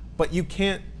anyone. Yeah. But you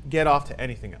can't get off to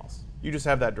anything else. You just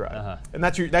have that drive, Uh-huh. and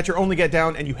that's your only get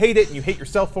down. And you hate it, and you hate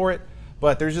yourself for it.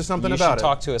 But there's just something You about should it.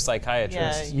 talk to a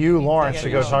psychiatrist. Yeah. You, You Lawrence,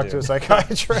 think should I go should talk do. to a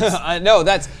psychiatrist. I know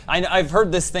I've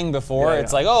heard this thing before. Yeah,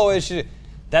 It's yeah. like, oh, it should.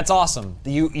 That's awesome.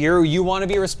 You want to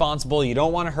be responsible. You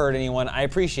don't want to hurt anyone. I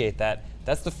appreciate that.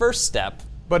 That's the first step.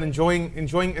 But enjoying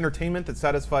entertainment that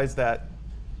satisfies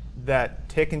that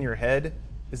tick in your head,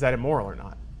 is that immoral or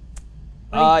not?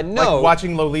 No. Like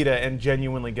watching Lolita and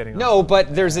genuinely getting No,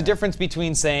 but there's a difference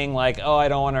between saying like, oh, I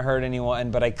don't want to hurt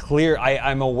anyone, but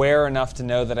I'm aware enough to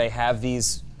know that I have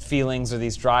these feelings or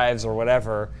these drives or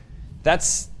whatever.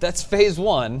 That's phase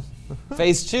one.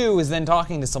 Phase two is then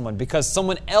talking to someone, because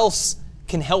someone else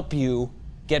can help you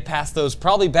get past those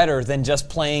probably better than just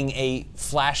playing a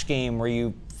Flash game where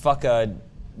you fuck a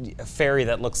fairy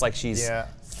that looks like she's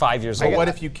 5 years old. But what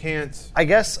if you can't? I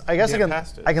guess I can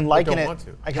past it, I can or liken don't it. want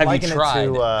to? I can Have liken you tried?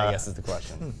 it to. I guess is the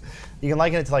question. You can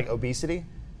liken it to like obesity,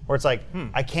 where it's like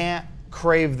I can't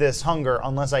crave this hunger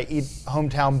unless I eat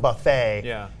hometown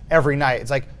buffet every night.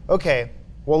 It's like, okay,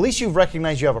 well at least you've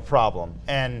recognized you have a problem,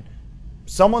 and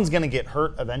someone's gonna get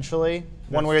hurt eventually,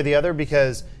 one way or the other,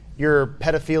 because your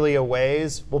pedophilia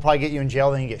ways will probably get you in jail,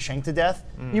 then you get shanked to death.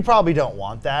 You probably don't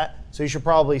want that, so you should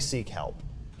probably seek help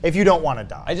if you don't want to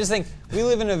die. I just think we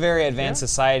live in a very advanced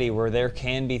society where there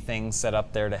can be things set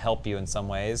up there to help you in some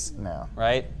ways. No.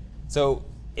 Right? So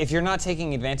if you're not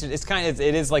taking advantage,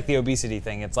 it is like the obesity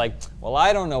thing. It's like, well,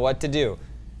 I don't know what to do.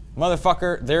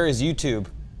 Motherfucker, there is YouTube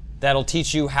that'll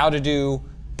teach you how to do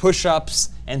push-ups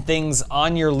and things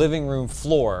on your living room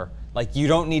floor. Like, you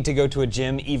don't need to go to a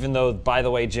gym, even though, by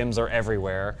the way, gyms are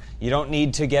everywhere. You don't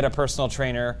need to get a personal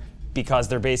trainer because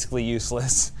they're basically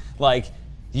useless. Like,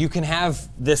 you can have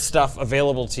this stuff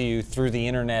available to you through the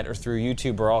internet or through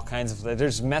YouTube or all kinds of,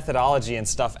 there's methodology and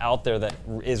stuff out there that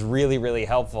is really, really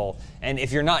helpful. And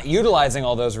if you're not utilizing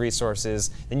all those resources,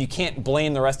 then you can't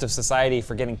blame the rest of society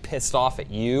for getting pissed off at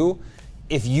you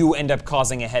if you end up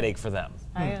causing a headache for them.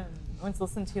 I once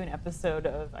listened to an episode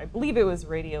of, I believe it was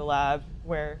Radio Lab,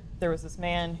 where there was this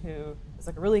man who was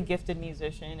like a really gifted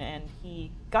musician, and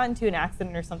he got into an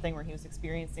accident or something where he was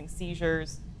experiencing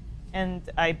seizures. And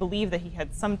I believe that he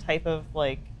had some type of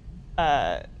like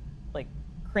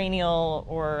cranial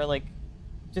or like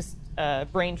just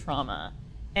brain trauma.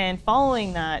 And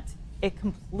following that, it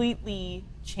completely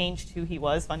changed who he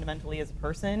was fundamentally as a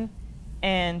person.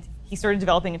 And he started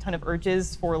developing a ton of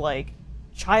urges for like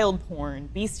child porn,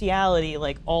 bestiality,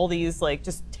 like all these like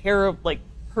just terrible, like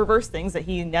perverse things that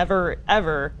he never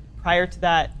ever prior to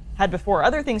that had before.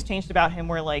 Other things changed about him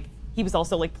where like he was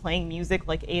also like playing music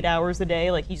like 8 hours a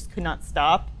day, like he just could not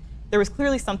stop. There was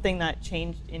clearly something that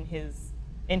changed in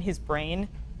his brain,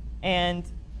 and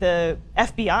the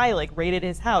FBI like raided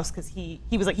his house because he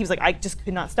was like I just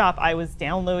could not stop. I was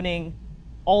downloading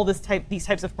all these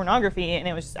types of pornography, and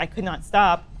it was just, I could not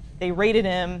stop. They raided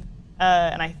him,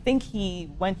 and I think he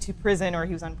went to prison or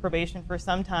he was on probation for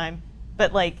some time.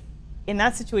 But like in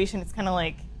that situation, it's kind of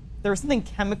like there was something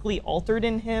chemically altered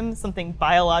in him, something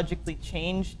biologically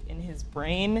changed in his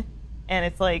brain, and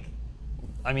it's like,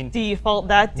 I mean, do you fault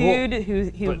that dude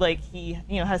who like he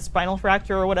has spinal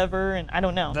fracture or whatever? And I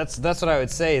don't know. That's what I would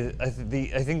say. I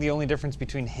think the only difference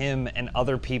between him and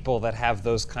other people that have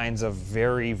those kinds of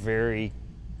very, very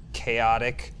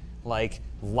chaotic, like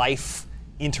life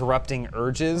interrupting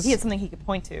urges, he had something he could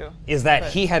point to, is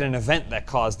that he had an event that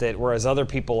caused it, whereas other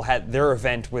people had their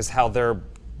event was how their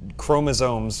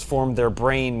chromosomes formed their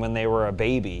brain when they were a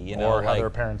baby, or how their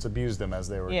parents abused them as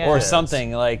they were kids. Or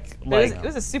something like it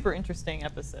was a super interesting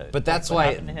episode. But that's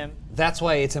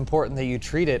why it's important that you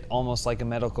treat it almost like a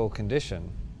medical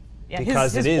condition,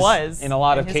 because it is in a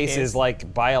lot of cases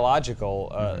like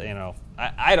biological.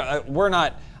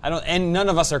 And none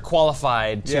of us are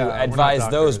qualified to advise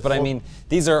those. But I mean,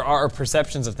 these are our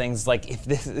perceptions of things. Like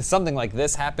if something like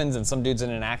this happens and some dude's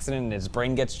in an accident and his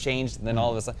brain gets changed, and then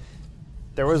all of a sudden.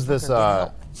 There was this. I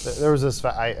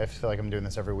feel like I'm doing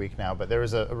this every week now, but there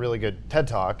was a really good TED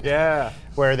Talk. Yeah.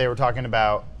 Where they were talking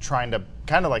about trying to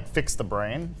kind of like fix the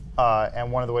brain,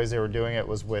 and one of the ways they were doing it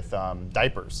was with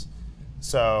diapers.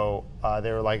 So not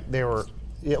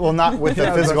with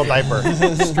the physical diaper.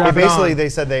 Basically, they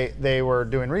said they were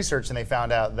doing research and they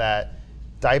found out that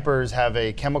diapers have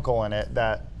a chemical in it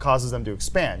that causes them to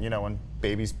expand. You know, when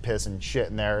babies piss and shit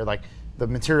in there, like the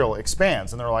material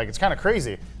expands, and they're like, it's kind of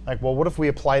crazy. Like, well, what if we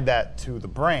applied that to the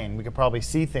brain? We could probably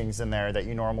see things in there that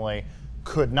you normally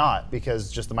could not,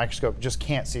 because just the microscope just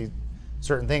can't see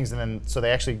certain things. And then so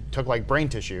they actually took like brain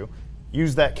tissue,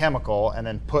 used that chemical, and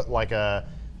then put like a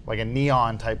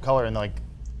neon type color, and like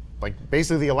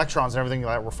basically the electrons and everything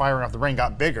that were firing off the brain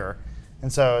got bigger.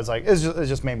 And so it's like it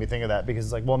just made me think of that, because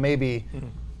it's like, well, maybe.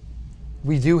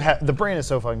 We do have, the brain is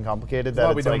so fucking complicated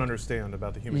that we don't understand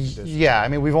about the human condition. Yeah, I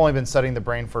mean, we've only been studying the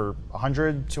brain for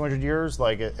 100, 200 years.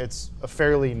 Like, it's a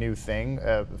fairly new thing,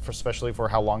 especially for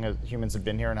how long humans have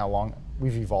been here and how long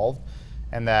we've evolved.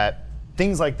 And that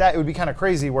things like that, it would be kind of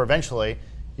crazy where eventually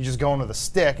you just go in with a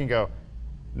stick and go,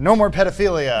 no more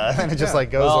pedophilia, and then it just like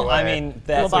goes away. I mean,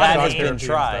 that has been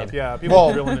tried. Yeah, people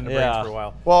have been drilling into brains for a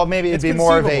while. Well, maybe it'd be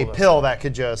more of a pill that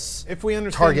could just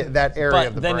target that area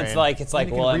of the brain. But then it's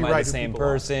like, well, am I the same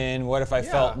person? What if I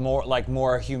felt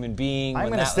more a human being? I'm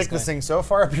going to stick this thing so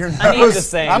far up your nose. I'm just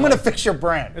saying, I'm going to fix your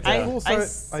brain. It's a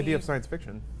cool idea of science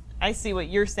fiction. I see what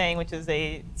you're saying, which is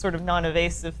a sort of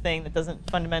non-evasive thing that doesn't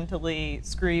fundamentally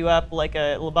screw you up like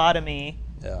a lobotomy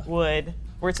would,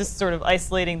 where it's just sort of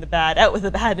isolating the bad, out with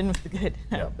the bad and with the good,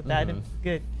 out with the bad and with the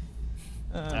good.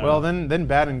 Well, then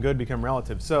bad and good become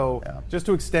relative. So just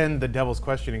to extend the devil's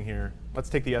questioning here, let's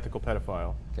take the ethical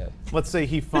pedophile. Okay. Let's say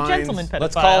he The finds... gentleman pedophile.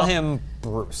 Let's call him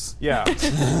Bruce. Yeah.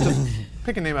 Just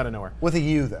pick a name out of nowhere. With a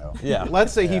U, though. Yeah.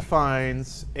 Let's say he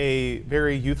finds a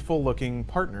very youthful-looking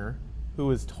partner who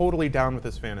is totally down with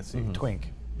his fantasy.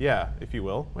 Twink. Yeah, if you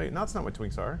will. Wait, no, that's not what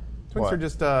twinks are. Twinks What? are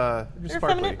just They're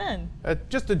sparkly. effeminate men.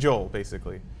 Just a Joel,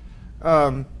 basically.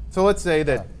 So let's say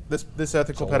that this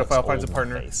ethical Joel looks pedophile finds a old in the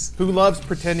partner face. who loves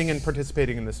pretending and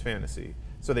participating in this fantasy.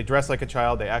 So they dress like a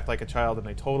child, they act like a child, and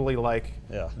they totally like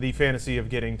the fantasy of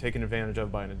getting taken advantage of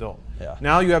by an adult. Yeah.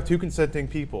 Now you have two consenting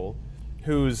people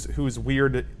whose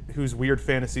weird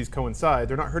fantasies coincide.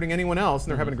 They're not hurting anyone else,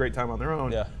 and they're having a great time on their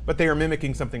own. Yeah. But they are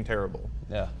mimicking something terrible.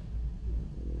 Yeah.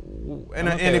 And,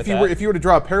 I'm okay and with if you were to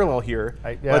draw a parallel here,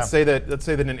 yeah. let's say that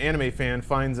an anime fan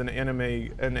finds an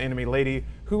anime lady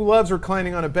who loves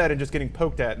reclining on a bed and just getting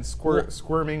poked at and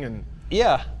squirming and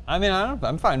Yeah, I mean,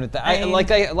 I'm fine with that. I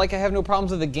have no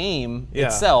problems with the game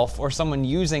itself or someone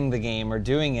using the game or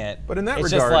doing it. But in that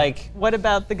it's regard, just like, What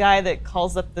about the guy that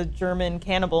calls up the German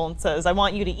cannibal and says, "I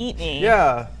want you to eat me"?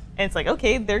 yeah. And it's like,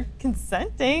 okay, they're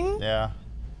consenting. Yeah.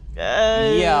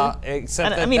 yeah,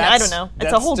 except I mean, I don't know.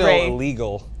 It's a whole still gray.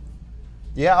 illegal.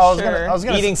 Yeah, I was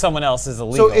gonna Eating someone else is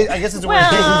illegal. So I guess it's a weird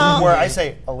thing where I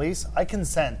say, Elise, I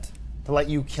consent to let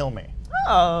you kill me.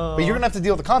 Oh. But you're gonna have to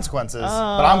deal with the consequences.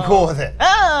 But I'm cool with it.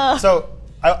 Oh. So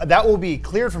that will be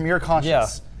cleared from your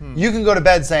conscience. Yeah. You can go to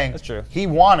bed saying That's true. he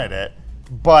wanted it,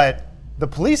 but the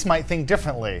police might think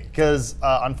differently because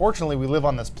unfortunately we live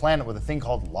on this planet with a thing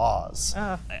called laws,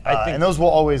 I think, and those will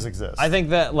always exist. I think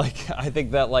that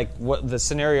what the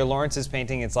scenario Lawrence is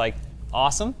painting, it's like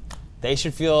awesome. They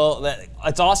should feel that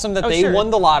it's awesome that they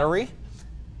won the lottery.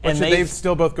 But should they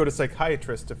still both go to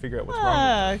psychiatrists to figure out what's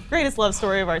wrong with Greatest love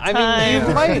story of our time. I mean,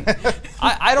 you might.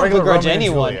 I don't Regular begrudge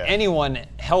Romeo and Juliet. anyone,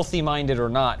 healthy-minded or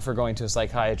not, for going to a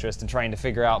psychiatrist and trying to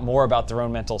figure out more about their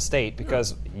own mental state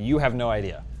because you have no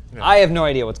idea. Yeah. I have no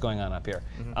idea what's going on up here,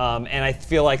 and I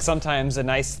feel like sometimes a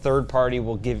nice third party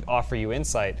will offer you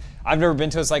insight. I've never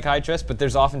been to a psychiatrist, but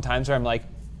there's often times where I'm like,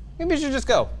 maybe I should just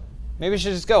go. Maybe I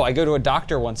should just go. I go to a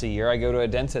doctor once a year. I go to a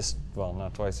dentist, well,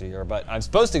 not twice a year, but I'm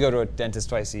supposed to go to a dentist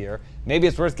twice a year. Maybe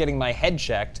it's worth getting my head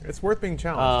checked. It's worth being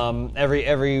challenged.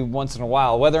 Every once in a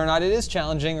while, whether or not it is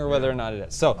challenging or whether or not it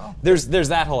is. So there's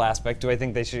that whole aspect. Do I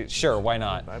think they should? Sure, why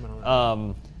not?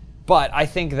 But I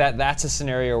think that's a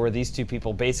scenario where these two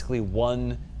people basically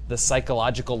won the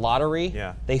psychological lottery.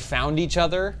 Yeah. They found each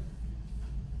other.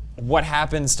 What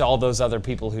happens to all those other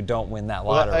people who don't win that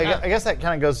lottery? I guess that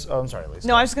kind of goes. Oh, I'm sorry, Lisa.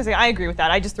 No, I was just gonna say I agree with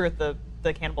that. I just threw at the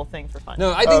cannibal thing for fun.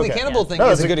 No, I think the okay. cannibal Yeah. thing No,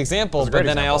 is that's a good example, that's a but great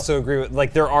then I example. also agree with,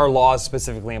 like, there are laws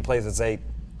specifically in place that say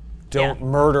don't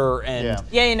murder and... Yeah.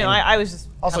 Yeah, you know, I was just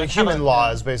Also, kinda human telling- law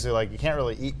is basically like you can't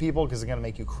really eat people because they're gonna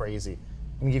make you crazy.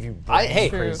 I'm gonna give you. Hey,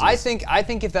 True. I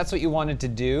think if that's what you wanted to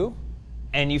do,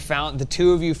 and the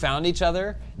two of you found each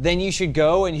other, then you should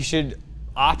go and you should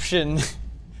option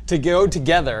to go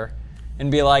together and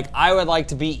be like, I would like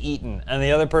to be eaten, and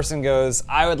the other person goes,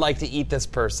 I would like to eat this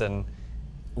person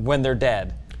when they're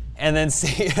dead, and then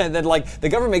see, and then like the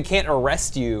government can't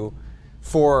arrest you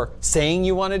for saying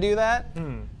you want to do that,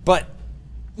 but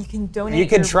You can donate. you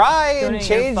could your- try and donate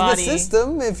your change the body.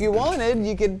 system if you wanted.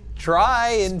 You could try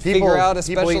and People- figure out a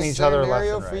people special eating each other left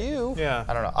scenario and for right. you. Yeah.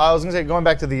 I don't know. I was gonna say, going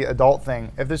back to the adult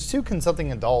thing, if there's two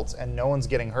consenting adults and no one's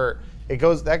getting hurt, that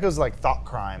goes like thought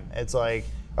crime. It's like,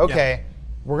 okay,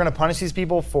 we're gonna punish these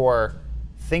people for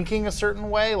thinking a certain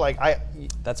way. Like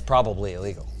That's probably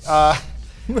illegal. I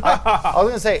was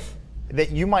gonna say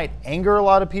that you might anger a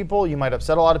lot of people, you might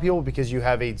upset a lot of people because you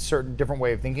have a certain different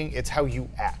way of thinking. It's how you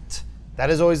act. That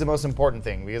is always the most important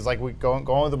thing, because like we going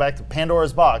back to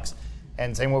Pandora's box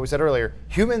and saying what we said earlier,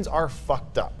 humans are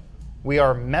fucked up. We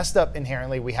are messed up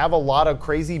inherently. We have a lot of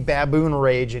crazy baboon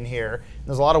rage in here.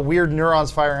 There's a lot of weird neurons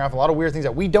firing off, a lot of weird things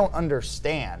that we don't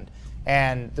understand.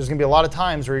 And there's going to be a lot of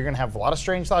times where you're going to have a lot of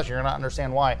strange thoughts. You're going to not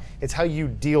understand why. It's how you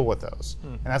deal with those.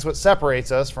 And that's what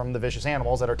separates us from the vicious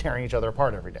animals that are tearing each other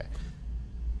apart every day.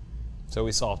 So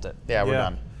we solved it. Yeah, we're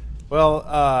done. Well,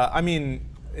 I mean,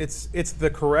 it's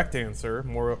the correct answer,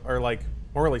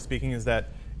 morally speaking, is that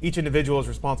each individual is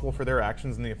responsible for their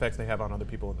actions and the effects they have on other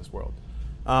people in this world.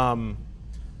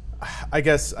 I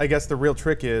guess the real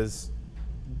trick is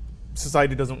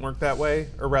society doesn't work that way,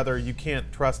 or rather, you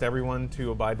can't trust everyone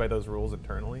to abide by those rules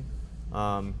internally,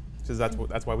 because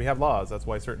that's why we have laws. That's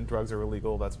why certain drugs are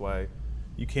illegal. That's why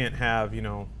you can't have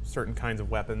certain kinds of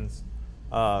weapons.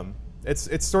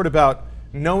 It's sort of about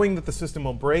knowing that the system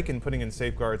will break and putting in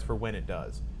safeguards for when it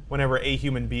does. Whenever a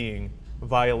human being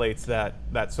violates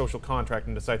that social contract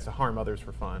and decides to harm others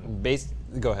for fun.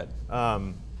 Go ahead.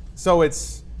 So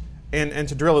it's and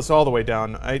to drill this all the way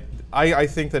down, I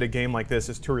think that a game like this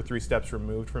is 2 or 3 steps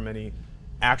removed from any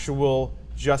actual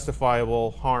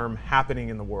justifiable harm happening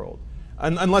in the world,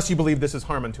 unless you believe this is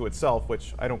harm unto itself,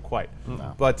 which I don't quite.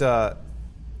 No. But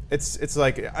it's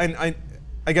like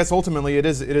I guess ultimately it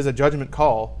is a judgment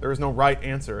call. There is no right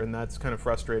answer, and that's kind of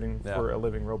frustrating for a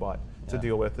living robot to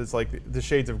deal with. It's like the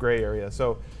shades of gray area.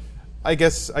 So I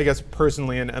guess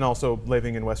personally, and also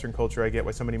living in Western culture, I get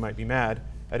why somebody might be mad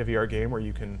at a VR game where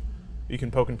you can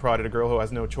poke and prod at a girl who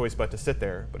has no choice but to sit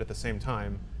there. But at the same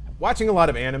time, watching a lot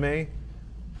of anime,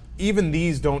 even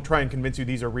these don't try and convince you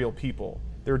these are real people.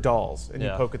 They're dolls, and you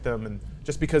poke at them, and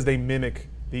just because they mimic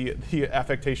the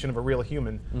affectation of a real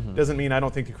human doesn't mean I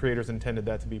don't think the creators intended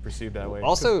that to be perceived that way.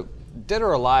 Also, Dead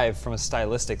or Alive, from a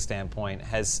stylistic standpoint,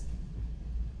 has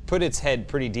put its head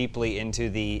pretty deeply into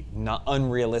the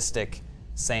unrealistic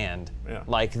sand. Yeah.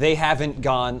 Like, they haven't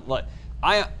gone...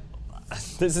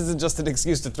 This isn't just an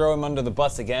excuse to throw him under the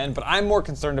bus again, but I'm more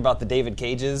concerned about the David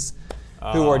Cages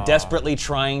who are desperately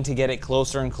trying to get it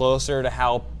closer and closer to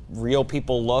how real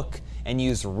people look and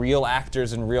use real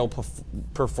actors and real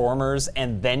performers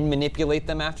and then manipulate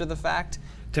them after the fact.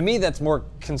 To me, that's more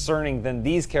concerning than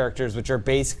these characters, which are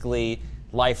basically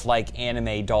lifelike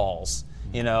anime dolls.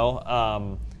 You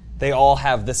know, they all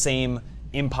have the same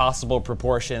impossible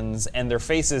proportions, and their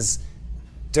faces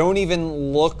don't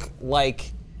even look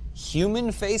like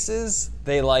human faces.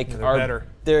 They are better.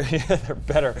 They're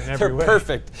better. They're way.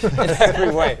 perfect in every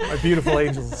way. My beautiful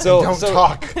angels. So Don't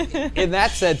talk. In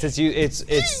that sense,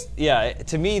 it's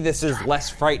to me this is less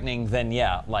frightening than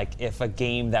like if a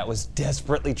game that was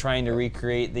desperately trying to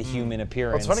recreate the human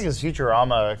appearance. What's funny is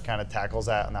Futurama kind of tackles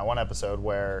that in that one episode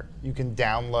where you can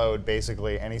download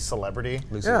basically any celebrity.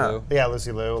 Lucy Yeah. Liu. Yeah,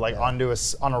 Lucy Liu,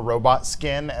 on a robot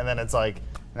skin, and then it's like,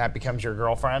 and that becomes your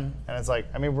girlfriend, and it's like,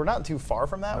 I mean, we're not too far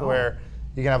from that where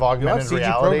you can have You'll have augmented CG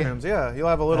reality. programs, yeah. You'll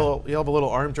have a little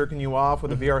arm jerking you off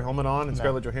with a VR helmet on, and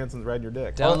Scarlett Johansson's riding your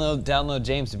dick. Download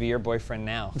James to be your boyfriend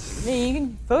now. Yeah, you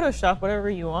can Photoshop whatever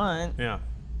you want. Yeah.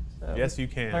 So Yes, you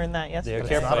can. Learned that yesterday.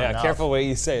 Careful what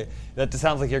you say. That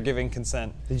sounds like you're giving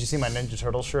consent. Did you see my Ninja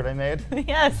Turtle shirt I made?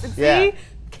 Yes, Yeah. see?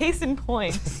 Case in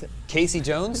point. Casey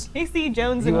Jones? Casey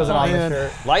Jones He and wasn't on the Man.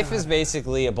 shirt. Life is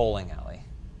basically a bowling alley.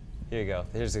 Here you go.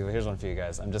 Here's one for you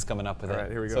guys. I'm just coming up with All it.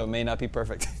 right, here we go. So it may not be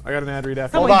perfect. I got an ad read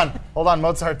after. Hold on.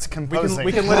 Mozart's composing.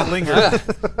 We can let it linger.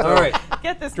 All right.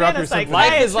 Get this Drop man your a sympathy.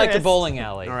 Life is like a psychiatrist. bowling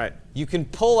alley. All right. You can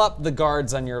pull up the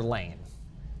guards on your lane,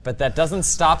 but that doesn't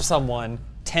stop someone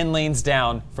 10 lanes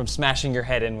down from smashing your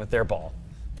head in with their ball.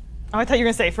 Oh, I thought you were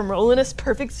going to say, from rolling us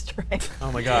perfect strike.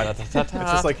 Oh my God. It's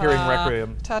just like hearing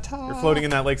Requiem. You're floating in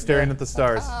that lake staring at the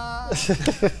stars.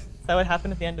 Is that what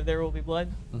happened at the end of There Will Be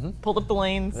Blood? Pulled up the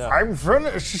lanes. Yeah. I'm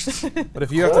finished. But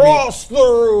if you have to Cross the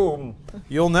room.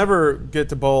 you'll never get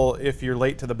to bowl if you're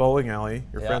late to the bowling alley.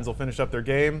 Your Yeah. friends will finish up their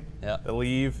game. Yeah. They'll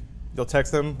leave. You'll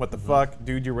text them, what the fuck?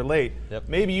 Dude, you were late. Yep.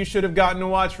 Maybe you should have gotten a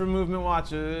watch from Movement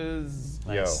Watches.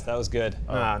 Nice. Yo. That was good.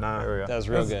 Nah. There we go. That was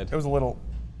real It good. was a little.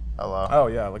 Hello. Oh,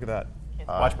 yeah, look at that.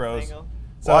 Watch Bros. Angle.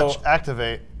 So, Watch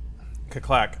activate.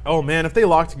 Clack. Oh, man, if they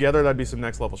lock together, that'd be some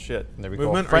next level shit. There we go.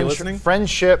 Movement, are you listening?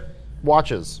 Friendship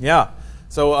watches. Yeah.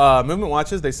 So Movement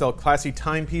Watches, they sell classy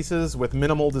timepieces with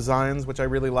minimal designs, which I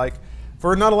really like,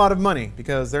 for not a lot of money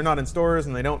because they're not in stores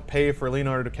and they don't pay for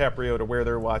Leonardo DiCaprio to wear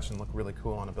their watch and look really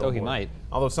cool on a billboard. he might.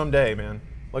 Although someday, man,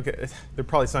 look at they're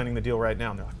probably signing the deal right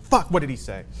now and they're like, fuck, what did he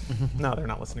say? No, they're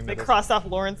not listening They to this. cross off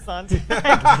Lawrence on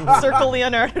circle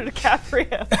Leonardo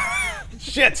DiCaprio.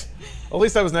 Shit. At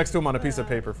least I was next to him on a piece of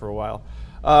paper for a while.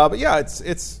 But yeah,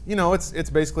 it's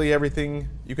basically everything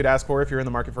you could ask for if you're in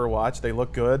the market for a watch. They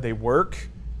look good, they work,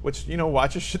 which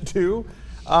watches should do,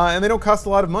 and they don't cost a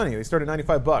lot of money. They start at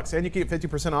 $95, and you get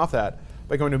 50% off that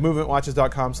by going to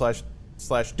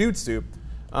movementwatches.com/dudesoup.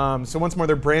 So once more,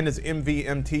 their brand is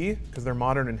MVMT because they're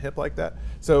modern and hip like that.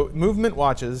 So Movement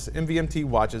Watches, MVMT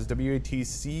Watches,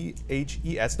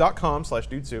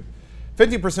 WATCHES.com/dudesoup.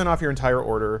 50% off your entire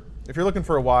order. If you're looking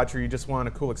for a watch or you just want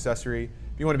a cool accessory,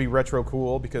 if you want to be retro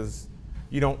cool because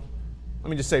you don't,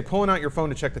 let me just say, pulling out your phone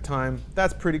to check the time,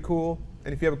 that's pretty cool.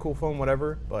 And if you have a cool phone,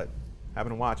 whatever, but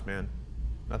having a watch, man,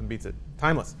 nothing beats it.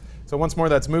 Timeless. So once more,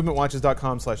 that's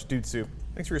movementwatches.com/dudesoup.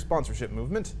 Thanks for your sponsorship,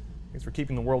 Movement. Thanks for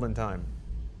keeping the world in time.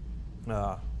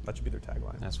 That should be their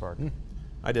tagline. Nice work.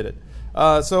 I did it.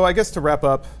 So I guess to wrap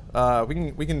up,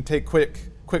 we can take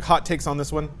quick hot takes on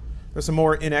this one. There's some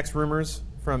more NX rumors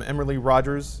from Emily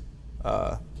Rogers,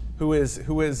 who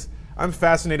is I'm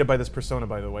fascinated by this persona,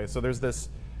 by the way. So there's this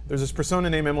persona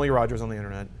named Emily Rogers on the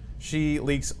internet. She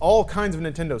leaks all kinds of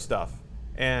Nintendo stuff,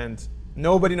 and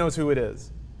nobody knows who it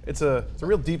is. It's a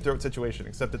real deep throat situation,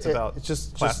 except it's about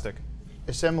plastic.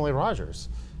 It's Emily Rogers.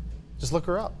 Just look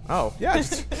her up. Oh, yeah,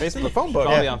 just Facebook. the phone book.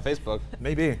 Probably on Facebook.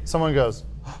 Maybe. Someone goes,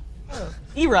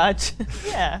 E-Raj.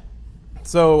 Yeah.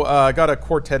 So I got a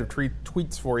quartet of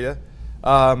tweets for you.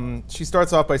 She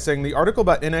starts off by saying, the article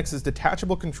about NX's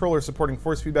detachable controller supporting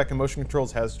force feedback and motion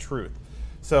controls has truth.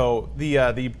 So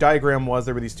the diagram was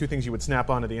there were these two things you would snap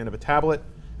on at the end of a tablet,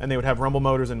 and they would have rumble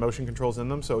motors and motion controls in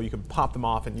them, so you could pop them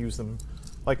off and use them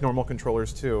like normal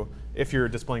controllers too, if you're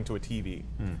displaying to a TV.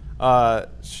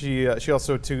 She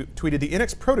also tweeted, the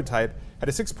NX prototype had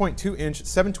a 6.2-inch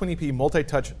 720p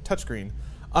multi-touch touchscreen.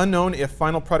 Unknown if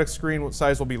final product screen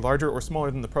size will be larger or smaller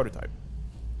than the prototype.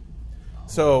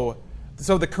 So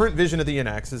the current vision of the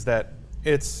NX is that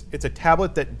it's a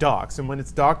tablet that docks, and when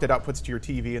it's docked, it outputs to your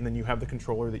TV, and then you have the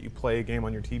controller that you play a game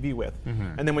on your TV with.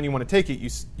 And then when you want to take it,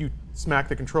 you smack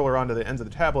the controller onto the ends of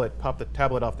the tablet, pop the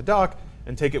tablet off the dock,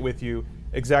 and take it with you.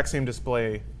 Exact same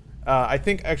display. I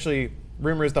think actually,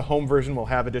 rumor is the home version will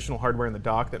have additional hardware in the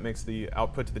dock that makes the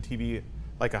output to the TV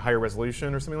like a higher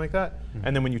resolution or something like that.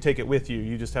 And then when you take it with you,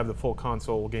 you just have the full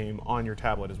console game on your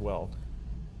tablet as well.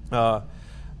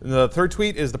 The third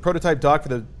tweet is the prototype dock for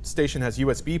the station has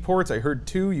USB ports. I heard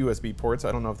 2 USB ports.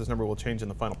 I don't know if this number will change in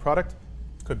the final product.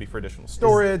 Could be for additional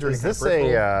storage or is this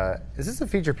a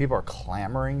feature people are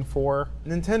clamoring for?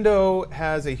 Nintendo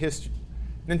has a history.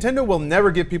 Nintendo will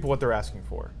never give people what they're asking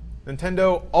for.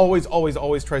 Nintendo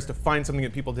always tries to find something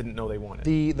that people didn't know they wanted.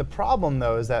 The problem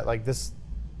though is that like this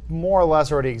more or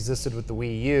less already existed with the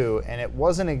Wii U, and it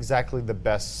wasn't exactly the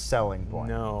best selling point.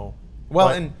 No. Well,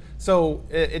 and so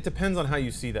it depends on how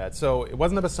you see that. So it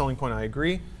wasn't the best selling point, I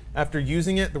agree. After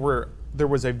using it, there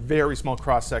was a very small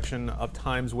cross-section of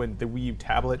times when the Wii U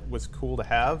tablet was cool to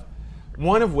have.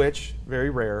 One of which, very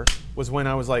rare, was when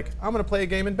I was like, I'm going to play a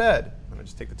game in bed. And I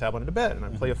just take the tablet into bed, and I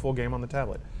play a full game on the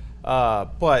tablet.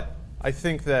 But I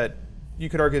think that you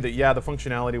could argue that, yeah, the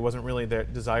functionality wasn't really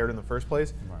desired in the first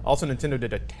place. Right. Also, Nintendo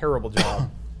did a terrible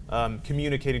job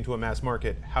communicating to a mass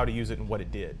market how to use it and what it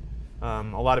did. A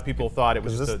lot of people thought it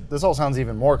was this all sounds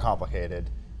even more complicated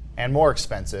and more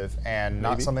expensive, and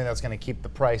not something that's going to keep the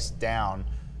price down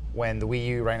when the Wii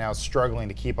U right now is struggling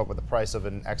to keep up with the price of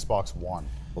an Xbox One.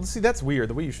 Well, see, that's weird.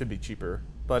 The Wii U should be cheaper.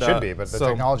 But, should be, but the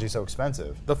technology is so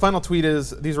expensive. The final tweet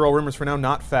is, these are all rumors for now,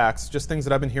 not facts, just things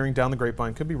that I've been hearing down the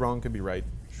grapevine. Could be wrong, could be right.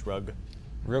 Shrug.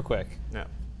 Real quick. Yeah.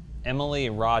 Emily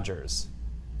Rogers.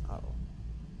 Oh.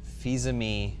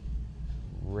 Fizami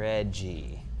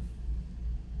Reggie.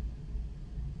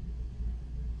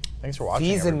 Thanks for watching,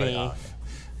 Fizami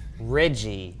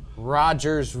Reggie.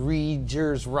 Rogers,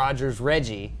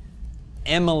 Reggie.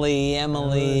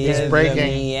 Emily. He's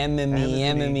breaking.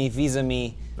 Emily,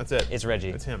 Fizami. That's it. It's Reggie.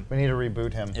 It's him. We need to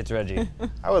reboot him. It's Reggie.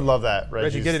 I would love that.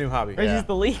 Reggie, get a new hobby. Reggie's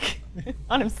the leak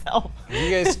on himself.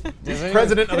 You guys,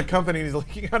 President of the company, and he's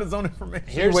leaking out his own information.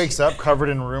 He wakes up covered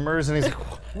in rumors, and he's like,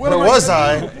 where was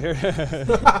I?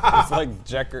 It's like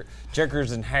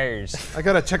checkers and hairs. I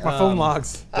gotta check my phone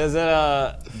logs.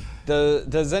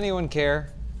 Does anyone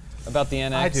care about the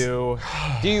NX? I do.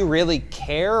 Do you really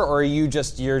care, or are you're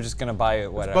just gonna buy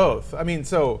it? Whatever. Both. I mean,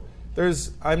 so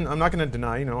I'm not gonna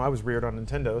deny. I was reared on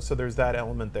Nintendo, so there's that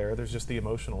element there. There's just the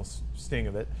emotional sting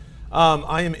of it.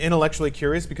 I am intellectually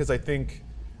curious because I think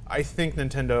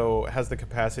Nintendo has the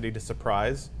capacity to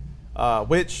surprise,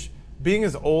 which, being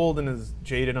as old and as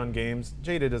jaded on games,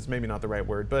 jaded is maybe not the right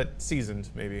word, but seasoned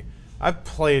maybe. I've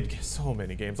played so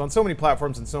many games on so many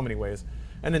platforms in so many ways,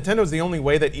 and Nintendo's the only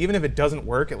way that even if it doesn't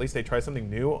work, at least they try something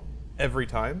new every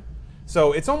time.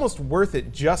 So it's almost worth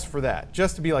it just for that,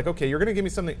 just to be like, okay, you're gonna give me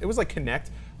something. It was like Kinect.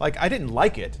 Like, I didn't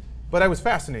like it, but I was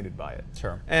fascinated by it.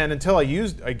 Sure. And until I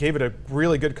gave it a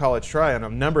really good college try on a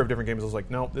number of different games, I was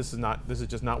like, no, this is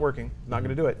just not working. Not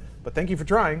gonna do it. But thank you for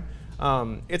trying.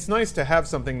 It's nice to have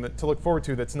something to look forward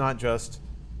to that's not just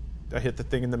I hit the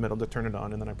thing in the middle to turn it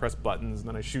on, and then I press buttons, and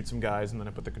then I shoot some guys, and then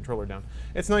I put the controller down.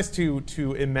 It's nice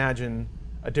to imagine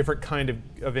a different kind of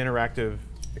interactive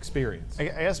experience. I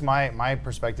guess my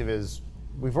perspective is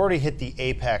we've already hit the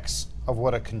apex of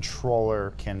what a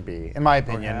controller can be, in my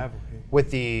opinion,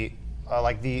 with the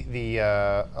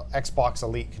Xbox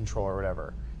Elite controller or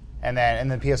whatever, and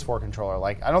then PS4 controller.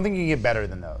 Like, I don't think you can get better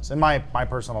than those, in my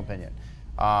personal opinion.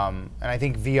 And I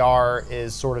think VR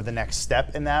is sort of the next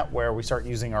step in that, where we start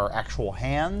using our actual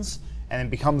hands, and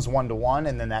it becomes one-to-one,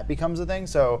 and then that becomes a thing.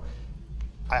 So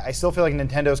I still feel like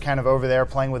Nintendo's kind of over there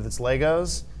playing with its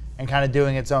Legos and kind of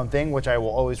doing its own thing, which I will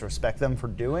always respect them for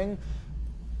doing.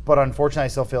 But unfortunately, I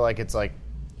still feel like it's like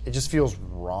it just feels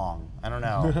wrong. I don't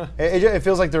know. It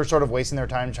feels like they're sort of wasting their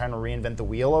time trying to reinvent the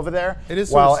wheel over there. It is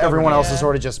sort of while stubborn. everyone else Yeah. is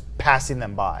sort of just passing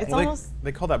them by. It's Well, almost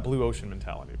they call that blue ocean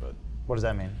mentality, but What does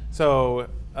that mean? so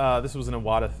this was an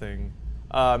Iwata thing.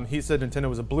 He said Nintendo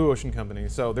was a blue ocean company.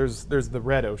 So there's the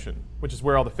red ocean, which is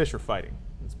where all the fish are fighting.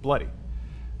 It's bloody.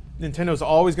 Nintendo's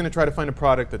always going to try to find a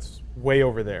product that's way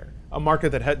over there, a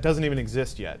market that doesn't even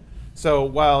exist yet. So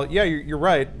while, yeah, you're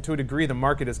right, to a degree, the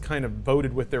market is kind of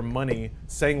voted with their money,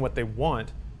 saying what they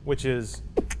want, which is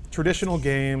traditional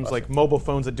games like mobile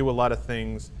phones that do a lot of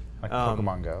things. Like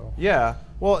Pokemon Go. Yeah.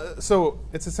 Well, so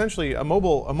it's essentially a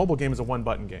mobile game is a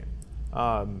one-button game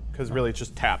because really it's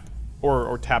just tap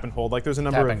or tap and hold. Like there's a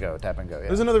number Tap and go. Yeah.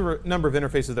 there's another number of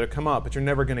interfaces that come up, but you're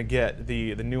never going to get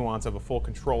the nuance of a full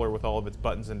controller with all of its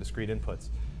buttons and discrete inputs.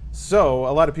 So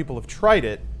a lot of people have tried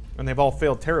it, and they've all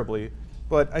failed terribly.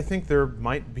 But I think there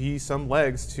might be some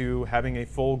legs to having a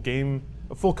full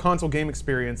console game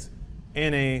experience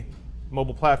in a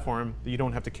mobile platform that you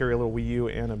don't have to carry a little Wii U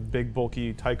and a big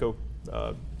bulky Tyco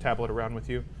tablet around with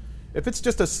you. If it's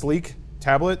just a sleek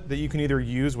tablet that you can either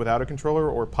use without a controller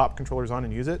or pop controllers on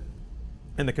and use it,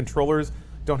 and the controllers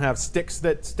don't have sticks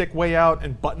that stick way out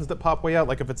and buttons that pop way out,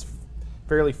 like if it's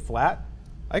fairly flat,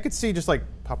 I could see just like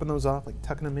popping those off, like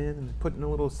tucking them in and putting in a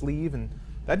little sleeve, and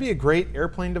that'd be a great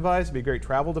airplane device, it'd be a great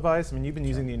travel device. I mean, you've been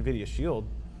using the NVIDIA Shield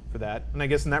for that, and I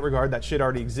guess in that regard, that shit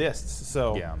already exists.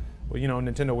 So, Yeah. well, you know,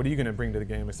 Nintendo, what are you going to bring to the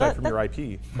game aside from your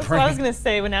IP? That's what I was gonna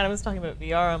say when Adam was talking about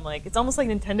VR. I'm like, it's almost like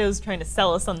Nintendo's trying to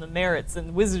sell us on the merits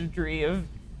and wizardry of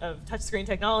touchscreen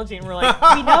technology, and we're like,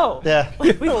 we know. Yeah.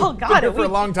 Like, we've all Been got here it. for a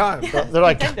long time. They're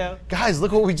like, Nintendo. guys,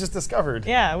 look what we just discovered.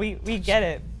 Yeah, we get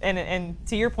it. And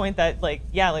to your point that like,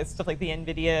 yeah, like stuff like the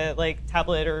NVIDIA like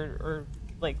tablet or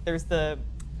like there's the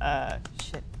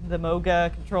the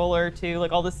Moga controller too,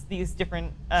 like all these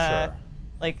different Sure.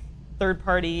 like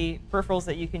third-party peripherals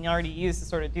that you can already use to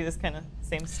sort of do this kind of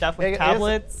same stuff with I guess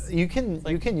tablets. You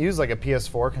can use like a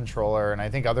PS4 controller, and I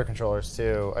think other controllers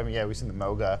too. I mean, yeah, we've seen the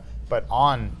Moga, but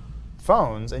on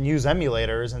phones and use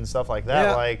emulators and stuff like that.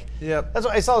 Yeah. Like, Yep. that's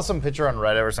what I saw some picture on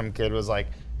Reddit where some kid was like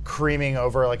creaming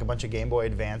over like a bunch of Game Boy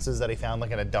Advances that he found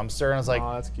like in a dumpster, and I was like,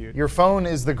 Aw, that's cute. Your phone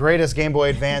is the greatest Game Boy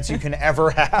Advance you can ever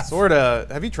have. Sorta.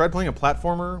 Have you tried playing a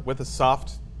platformer with a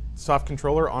soft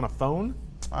controller on a phone?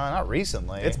 Not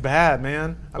recently. It's bad,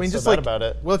 man. I mean, so just bad like about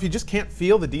it? well, if you just can't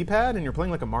feel the D-pad and you're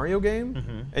playing like a Mario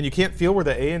game, and you can't feel where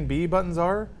the A and B buttons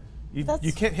are, you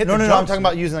That's- can't hit No, the I'm jumps. talking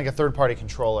about using like a third-party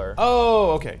controller.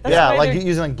 Oh, okay. That's yeah, why like they're-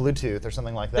 using like Bluetooth or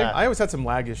something like that. I always had some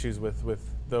lag issues with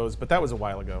those, but that was a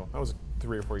while ago. That was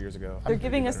 3 or 4 years ago. They're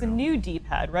giving us a new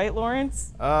D-pad, right,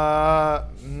 Lawrence?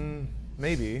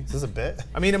 Maybe. Is this a bit?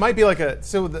 I mean, it might be like a.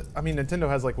 So, Nintendo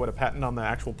has like what, a patent on the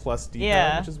actual Plus D-pad,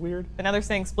 Yeah. which is weird. But now they're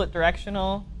saying split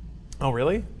directional. Oh,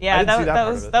 really? Yeah, I didn't see that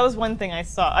part was of it. that was one thing I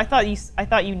saw. I thought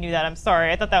you knew that. I'm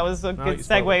sorry. I thought that was a No, good you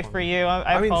spoiled it segue for for me. you.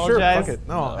 I I mean, apologize. sure, fuck it.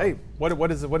 No, hey,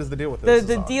 what is the deal with The this?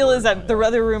 the deal is that the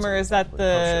other rumor is that sure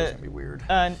the it's gonna be weird.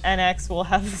 NX will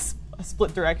have a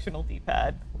split directional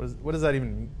D-pad, What does that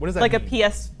even? What does that like a mean?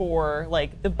 PS4.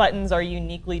 Like the buttons are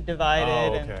uniquely divided.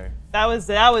 Oh, And okay. that was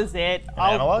it.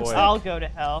 analog stick? I'll go to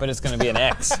hell. But it's going to be an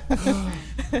X.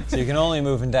 So you can only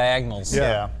move in diagonals.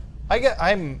 Yeah.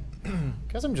 I'm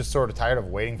just sort of tired of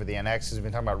waiting for the NX because we've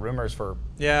been talking about rumors for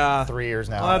Yeah. 3 years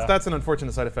now. Well, that's an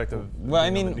unfortunate side effect of. Well, I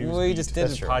being on mean, the news we beat. just did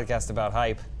That's a true. podcast about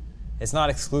hype. It's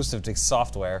not exclusive to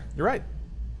software. You're right.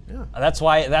 Yeah. That's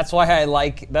why I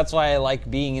like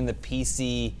being in the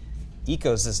PC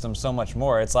ecosystem so much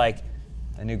more. It's like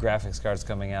a new graphics card's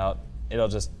coming out. It'll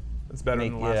just It's better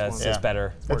than the last it's one. just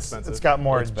better. More it's expensive. got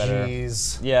more It's better.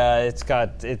 G's. Yeah, it's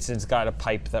got a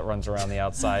pipe that runs around the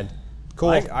outside. Cool.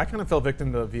 I kind of fell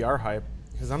victim to VR hype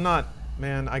because I'm not.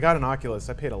 Man, I got an Oculus.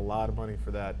 I paid a lot of money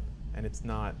for that, and it's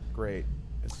not great.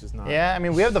 It's just not. Yeah, I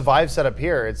mean, we have the Vive set up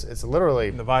here. It's literally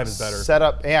The Vive is better. Set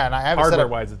up, yeah, and I have it set up.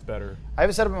 Hardware-wise, it's better. I have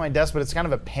it set up at my desk, but it's kind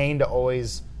of a pain to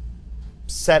always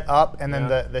set up, and then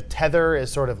Yeah. the tether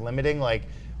is sort of limiting. Like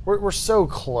we're so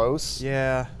close.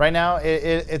 Yeah. Right now,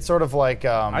 it's sort of like.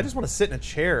 I just want to sit in a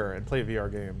chair and play a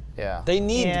VR game. Yeah. They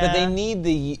need, Yeah. but they need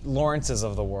the Lawrences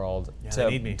of the world they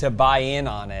need me. to buy in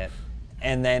on it,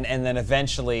 and then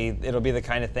eventually it'll be the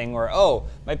kind of thing where, oh,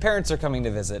 my parents are coming to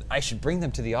visit. I should bring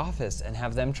them to the office and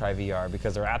have them try VR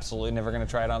because they're absolutely never going to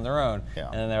try it on their own. Yeah.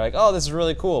 And then they're like, oh, this is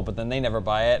really cool, but then they never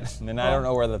buy it, and I don't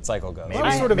know where that cycle goes. Well,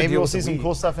 that's sort of a maybe deal we'll with see the some Wii.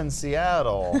 cool stuff in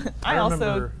Seattle. I remember-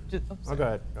 also just, Oh, go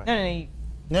ahead. No, you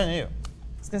no, no. I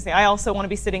was gonna say I also want to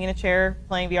be sitting in a chair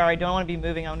playing VR. I don't want to be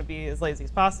moving. I want to be as lazy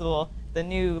as possible. The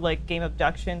new like game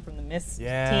Abduction from the Mist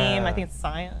Yeah. team. I think it's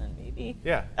Cyan maybe.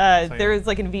 Yeah, Cyan. There is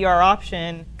like a VR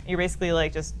option. You're basically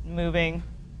like just moving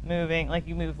moving, like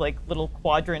you move like little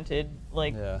quadranted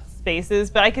like Yeah. spaces.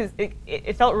 But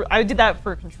it felt, I did that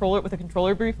for with a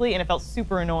controller briefly, and it felt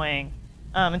super annoying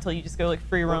until you just go like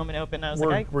free roam and open. I was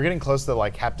like, We're getting close to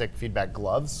like haptic feedback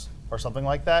gloves or something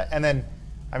like that. And then,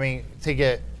 I mean, take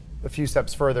it a few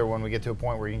steps further when we get to a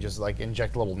point where you can just like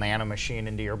inject a little nano machine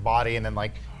into your body, and then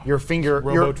like your finger,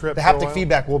 Robo-trip the for a haptic while.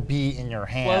 feedback will be in your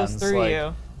hands. through like,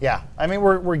 you. Yeah, I mean,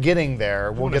 we're getting there. I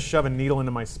We'll want to get shove a needle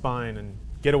into my spine and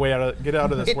get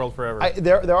out of this world forever.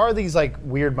 There are these like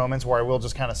weird moments where I will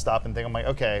just kind of stop and think. I'm like,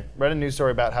 okay, read a news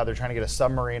story about how they're trying to get a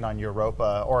submarine on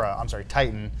Europa, or I'm sorry,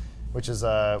 Titan, which is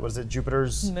what is it,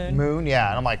 Jupiter's moon? Yeah,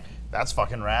 and I'm like, that's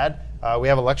fucking rad. We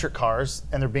have electric cars,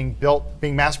 and they're being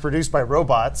mass produced by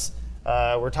robots.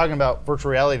 We're talking about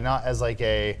virtual reality not as like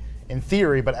in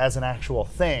theory, but as an actual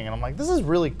thing. And I'm like, this is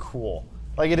really cool.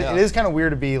 Like it is kind of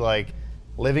weird to be like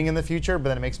living in the future, but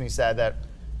then it makes me sad that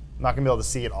I'm not gonna be able to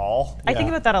see it all. I think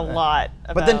about that a lot.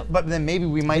 But then maybe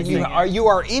we might be. You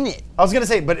are in it. I was gonna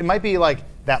say, but it might be like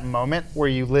that moment where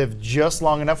you live just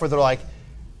long enough where they're like,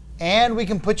 and we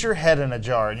can put your head in a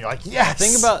jar, and you're like, yes.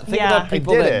 Think about Yeah.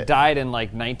 people I did that it. died in like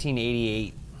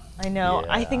 1988. I know.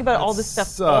 I think Yeah, about all that this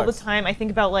stuff all the sucks. time. I think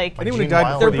about like Anyone who Gene died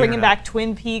Wilder. before they're the bringing internet. back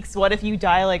Twin Peaks. What if you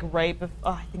die like right before?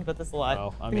 Oh, I think about this a lot.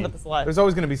 Well, I I think mean, about this a lot. There's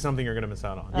always going to be something you're going to miss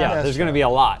out on. Yeah, that's there's going to true. be a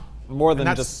lot more than And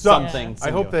that just sucks. something. I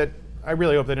hope that I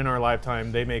really hope that in our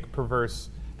lifetime they make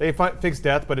they fix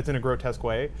death, but it's in a grotesque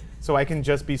way. So I can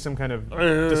just be some kind of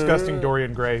disgusting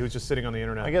Dorian Gray who's just sitting on the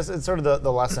internet. I guess it's sort of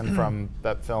the lesson from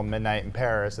that film Midnight in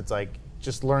Paris. It's like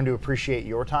just learn to appreciate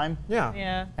your time. Yeah.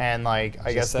 Yeah. And like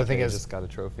I guess the thing is, just got a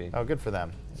trophy. oh, good for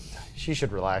them. She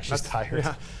should relax. She's tired.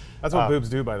 Yeah. That's what boobs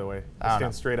do, by the way. They I don't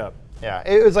stand know. straight up. Yeah,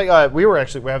 it was like we're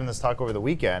having this talk over the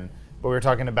weekend, but we were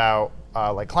talking about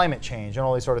like climate change and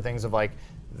all these sort of things of like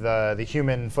the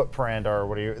human footprint or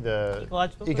the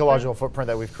Ecological footprint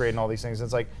that we've created and all these things.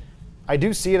 It's like I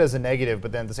do see it as a negative,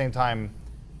 but then at the same time,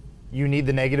 you need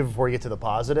the negative before you get to the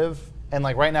positive. And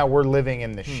like right now, we're living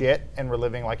in the shit, and we're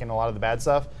living like in a lot of the bad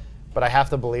stuff. But I have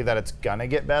to believe that it's gonna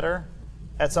get better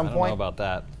at some I don't point. know about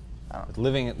that.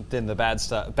 Living in the bad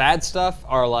stuff. Bad stuff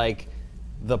are like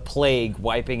the plague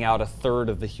wiping out a third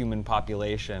of the human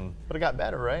population. But it got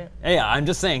better, right? Yeah, I'm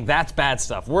just saying that's bad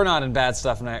stuff. We're not in bad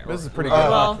stuff now. This is pretty good,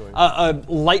 Well- actually.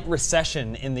 A light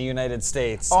recession in the United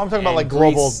States. Oh, I'm talking about like and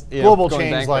global Greece, yeah, global going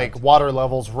change, bankrupt. like water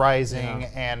levels rising Yeah.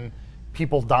 and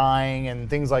people dying and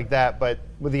things like that. But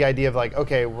with the idea of like,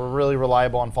 okay, we're really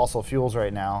reliable on fossil fuels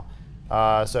right now,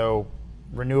 so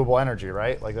renewable energy,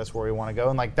 right? Like that's where we want to go,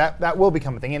 and like that will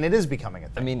become a thing, and it is becoming a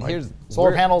thing. I mean, Like, here's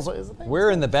solar we're- panels is a thing.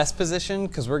 We're in the best position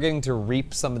because we're getting to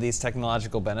reap some of these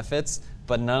technological benefits,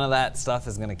 but none of that stuff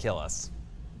is going to kill us.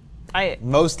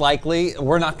 Most likely,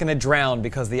 we're not going to drown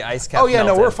because the ice cap. Oh yeah, no,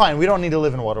 melted. we're fine. We don't need to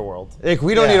live in Waterworld. Like,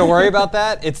 we don't Yeah. need to worry about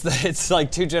that. It's like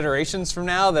 2 generations from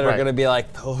now that are Right. going to be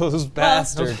like those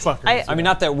bastards. Those fuckers. I mean,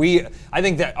 not that I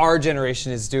think that our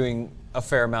generation is doing a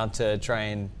fair amount to try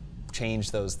and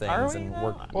change those things Are we, and though?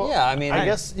 work. Well, yeah, I mean, I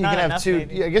guess you Not can have enough, two.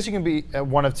 maybe. I guess you can be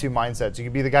one of two mindsets. You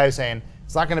could be the guy who's saying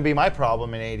it's not going to be my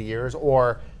problem in 80 years,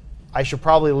 or I should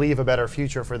probably leave a better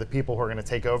future for the people who are going to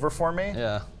take over for me.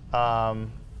 yeah. I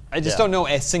I just don't know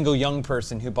a single young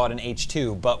person who bought an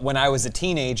H2, but when I was a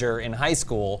teenager in high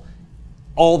school,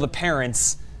 all the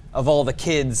parents of all the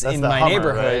kids That's in the my Hummer,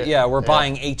 neighborhood, right? were Yeah.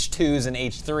 buying H2s and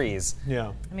H3s.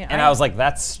 Yeah. I mean, And I was like,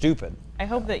 that's stupid. I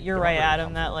hope that you're right,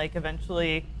 Adam, that like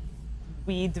eventually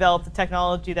we develop the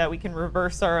technology that we can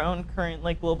reverse our own current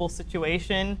like global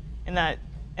situation, and that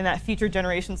future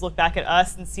generations look back at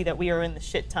us and see that we are in the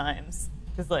shit times,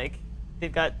 because like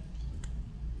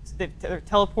they're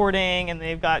teleporting and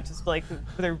they've got just like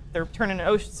they're turning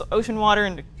ocean water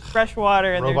into fresh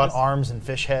water, and robot they're just, arms and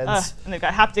fish heads. and they've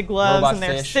got haptic gloves Robot and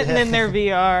they're fish. sitting in their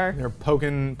VR. They're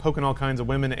poking all kinds of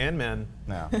women and men,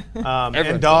 No. Everyone's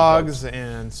and dogs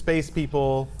and space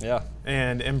people, Yeah.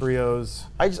 and embryos,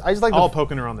 I just like all the,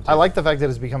 poking around the I table. like the fact that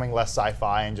it's becoming less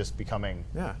sci-fi and just becoming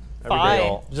Yeah. Fi.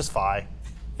 real, just fi.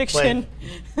 Fiction.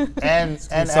 And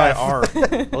Inside F. R.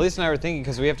 Elise and I were thinking,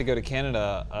 because we have to go to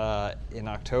Canada in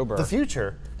October. the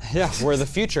future. Yeah, where the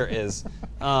future is.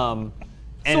 And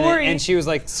Sorry. and she was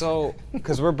like, so,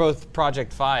 because we're both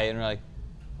Project Fi, and we're like,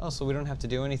 oh, so we don't have to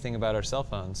do anything about our cell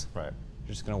phones. Right. We're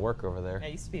just going to work over there. I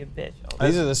used to be a bitch.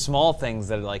 These are the small things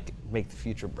that like make the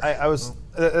future bright. I was.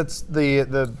 It's the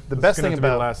best gonna thing have to be the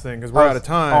about last thing, 'cause we're out of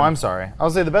time. Oh, I'm sorry. I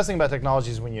was say the best thing about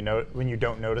technology is when you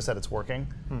don't notice that it's working.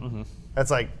 That's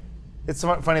like, it's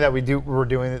so funny that we're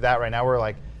doing that right now. We're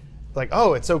like,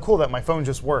 oh, it's so cool that my phone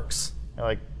just works. You're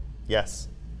like, yes,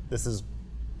 this is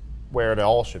where it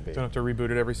all should be. Don't have to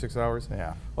reboot it every 6 hours.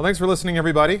 Yeah. Well, thanks for listening,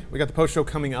 everybody. We got the post show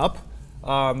coming up.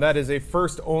 That is a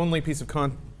first only piece of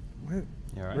What?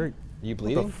 You all right? Very- You What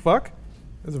bleeding? the fuck?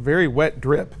 That's a very wet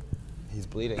drip. He's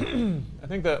bleeding. I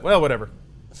think that, well, whatever.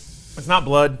 It's not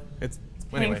blood. It's,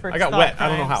 Paying anyway, for I got thought wet. I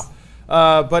don't know crimes.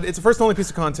 how. But it's a first and only piece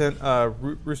of content,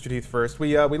 Rooster Teeth first.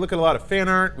 We look at a lot of fan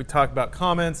art. We talk about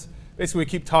comments. Basically, we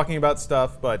keep talking about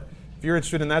stuff, but if you're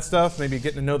interested in that stuff, maybe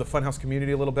getting to know the Funhouse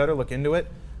community a little better, look into it.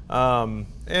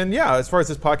 And yeah, as far as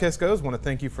this podcast goes, I want to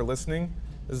thank you for listening.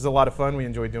 This is a lot of fun. We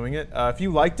enjoy doing it. If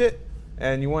you liked it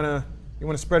and you want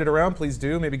to spread it around, please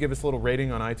do. Maybe give us a little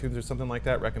rating on iTunes or something like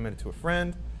that. Recommend it to a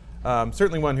friend.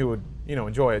 Certainly one who would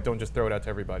enjoy it. Don't just throw it out to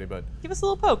everybody, but Give us a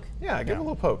little poke. yeah, give it a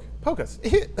little poke. Poke us.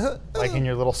 Like in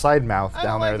your little side mouth I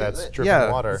down don't there like that's it. dripping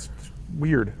Yeah, water. it's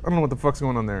weird. I don't know what the fuck's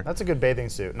going on there. That's a good bathing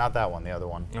suit. Not that one, the other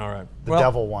one. All right. The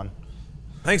devil one.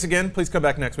 Thanks again. Please come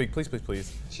back next week. Please, please,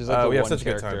 please. She's like the we have one such a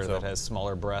good character time. So that has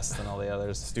smaller breasts than all the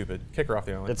others. stupid. Kick her off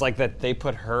the island. It's like that they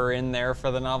put her in there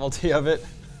for the novelty of it.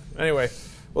 Anyway,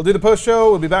 we'll do the post show.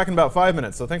 We'll be back in about 5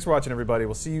 minutes. So thanks for watching, everybody.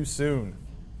 We'll see you soon.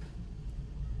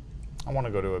 I want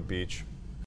to go to a beach.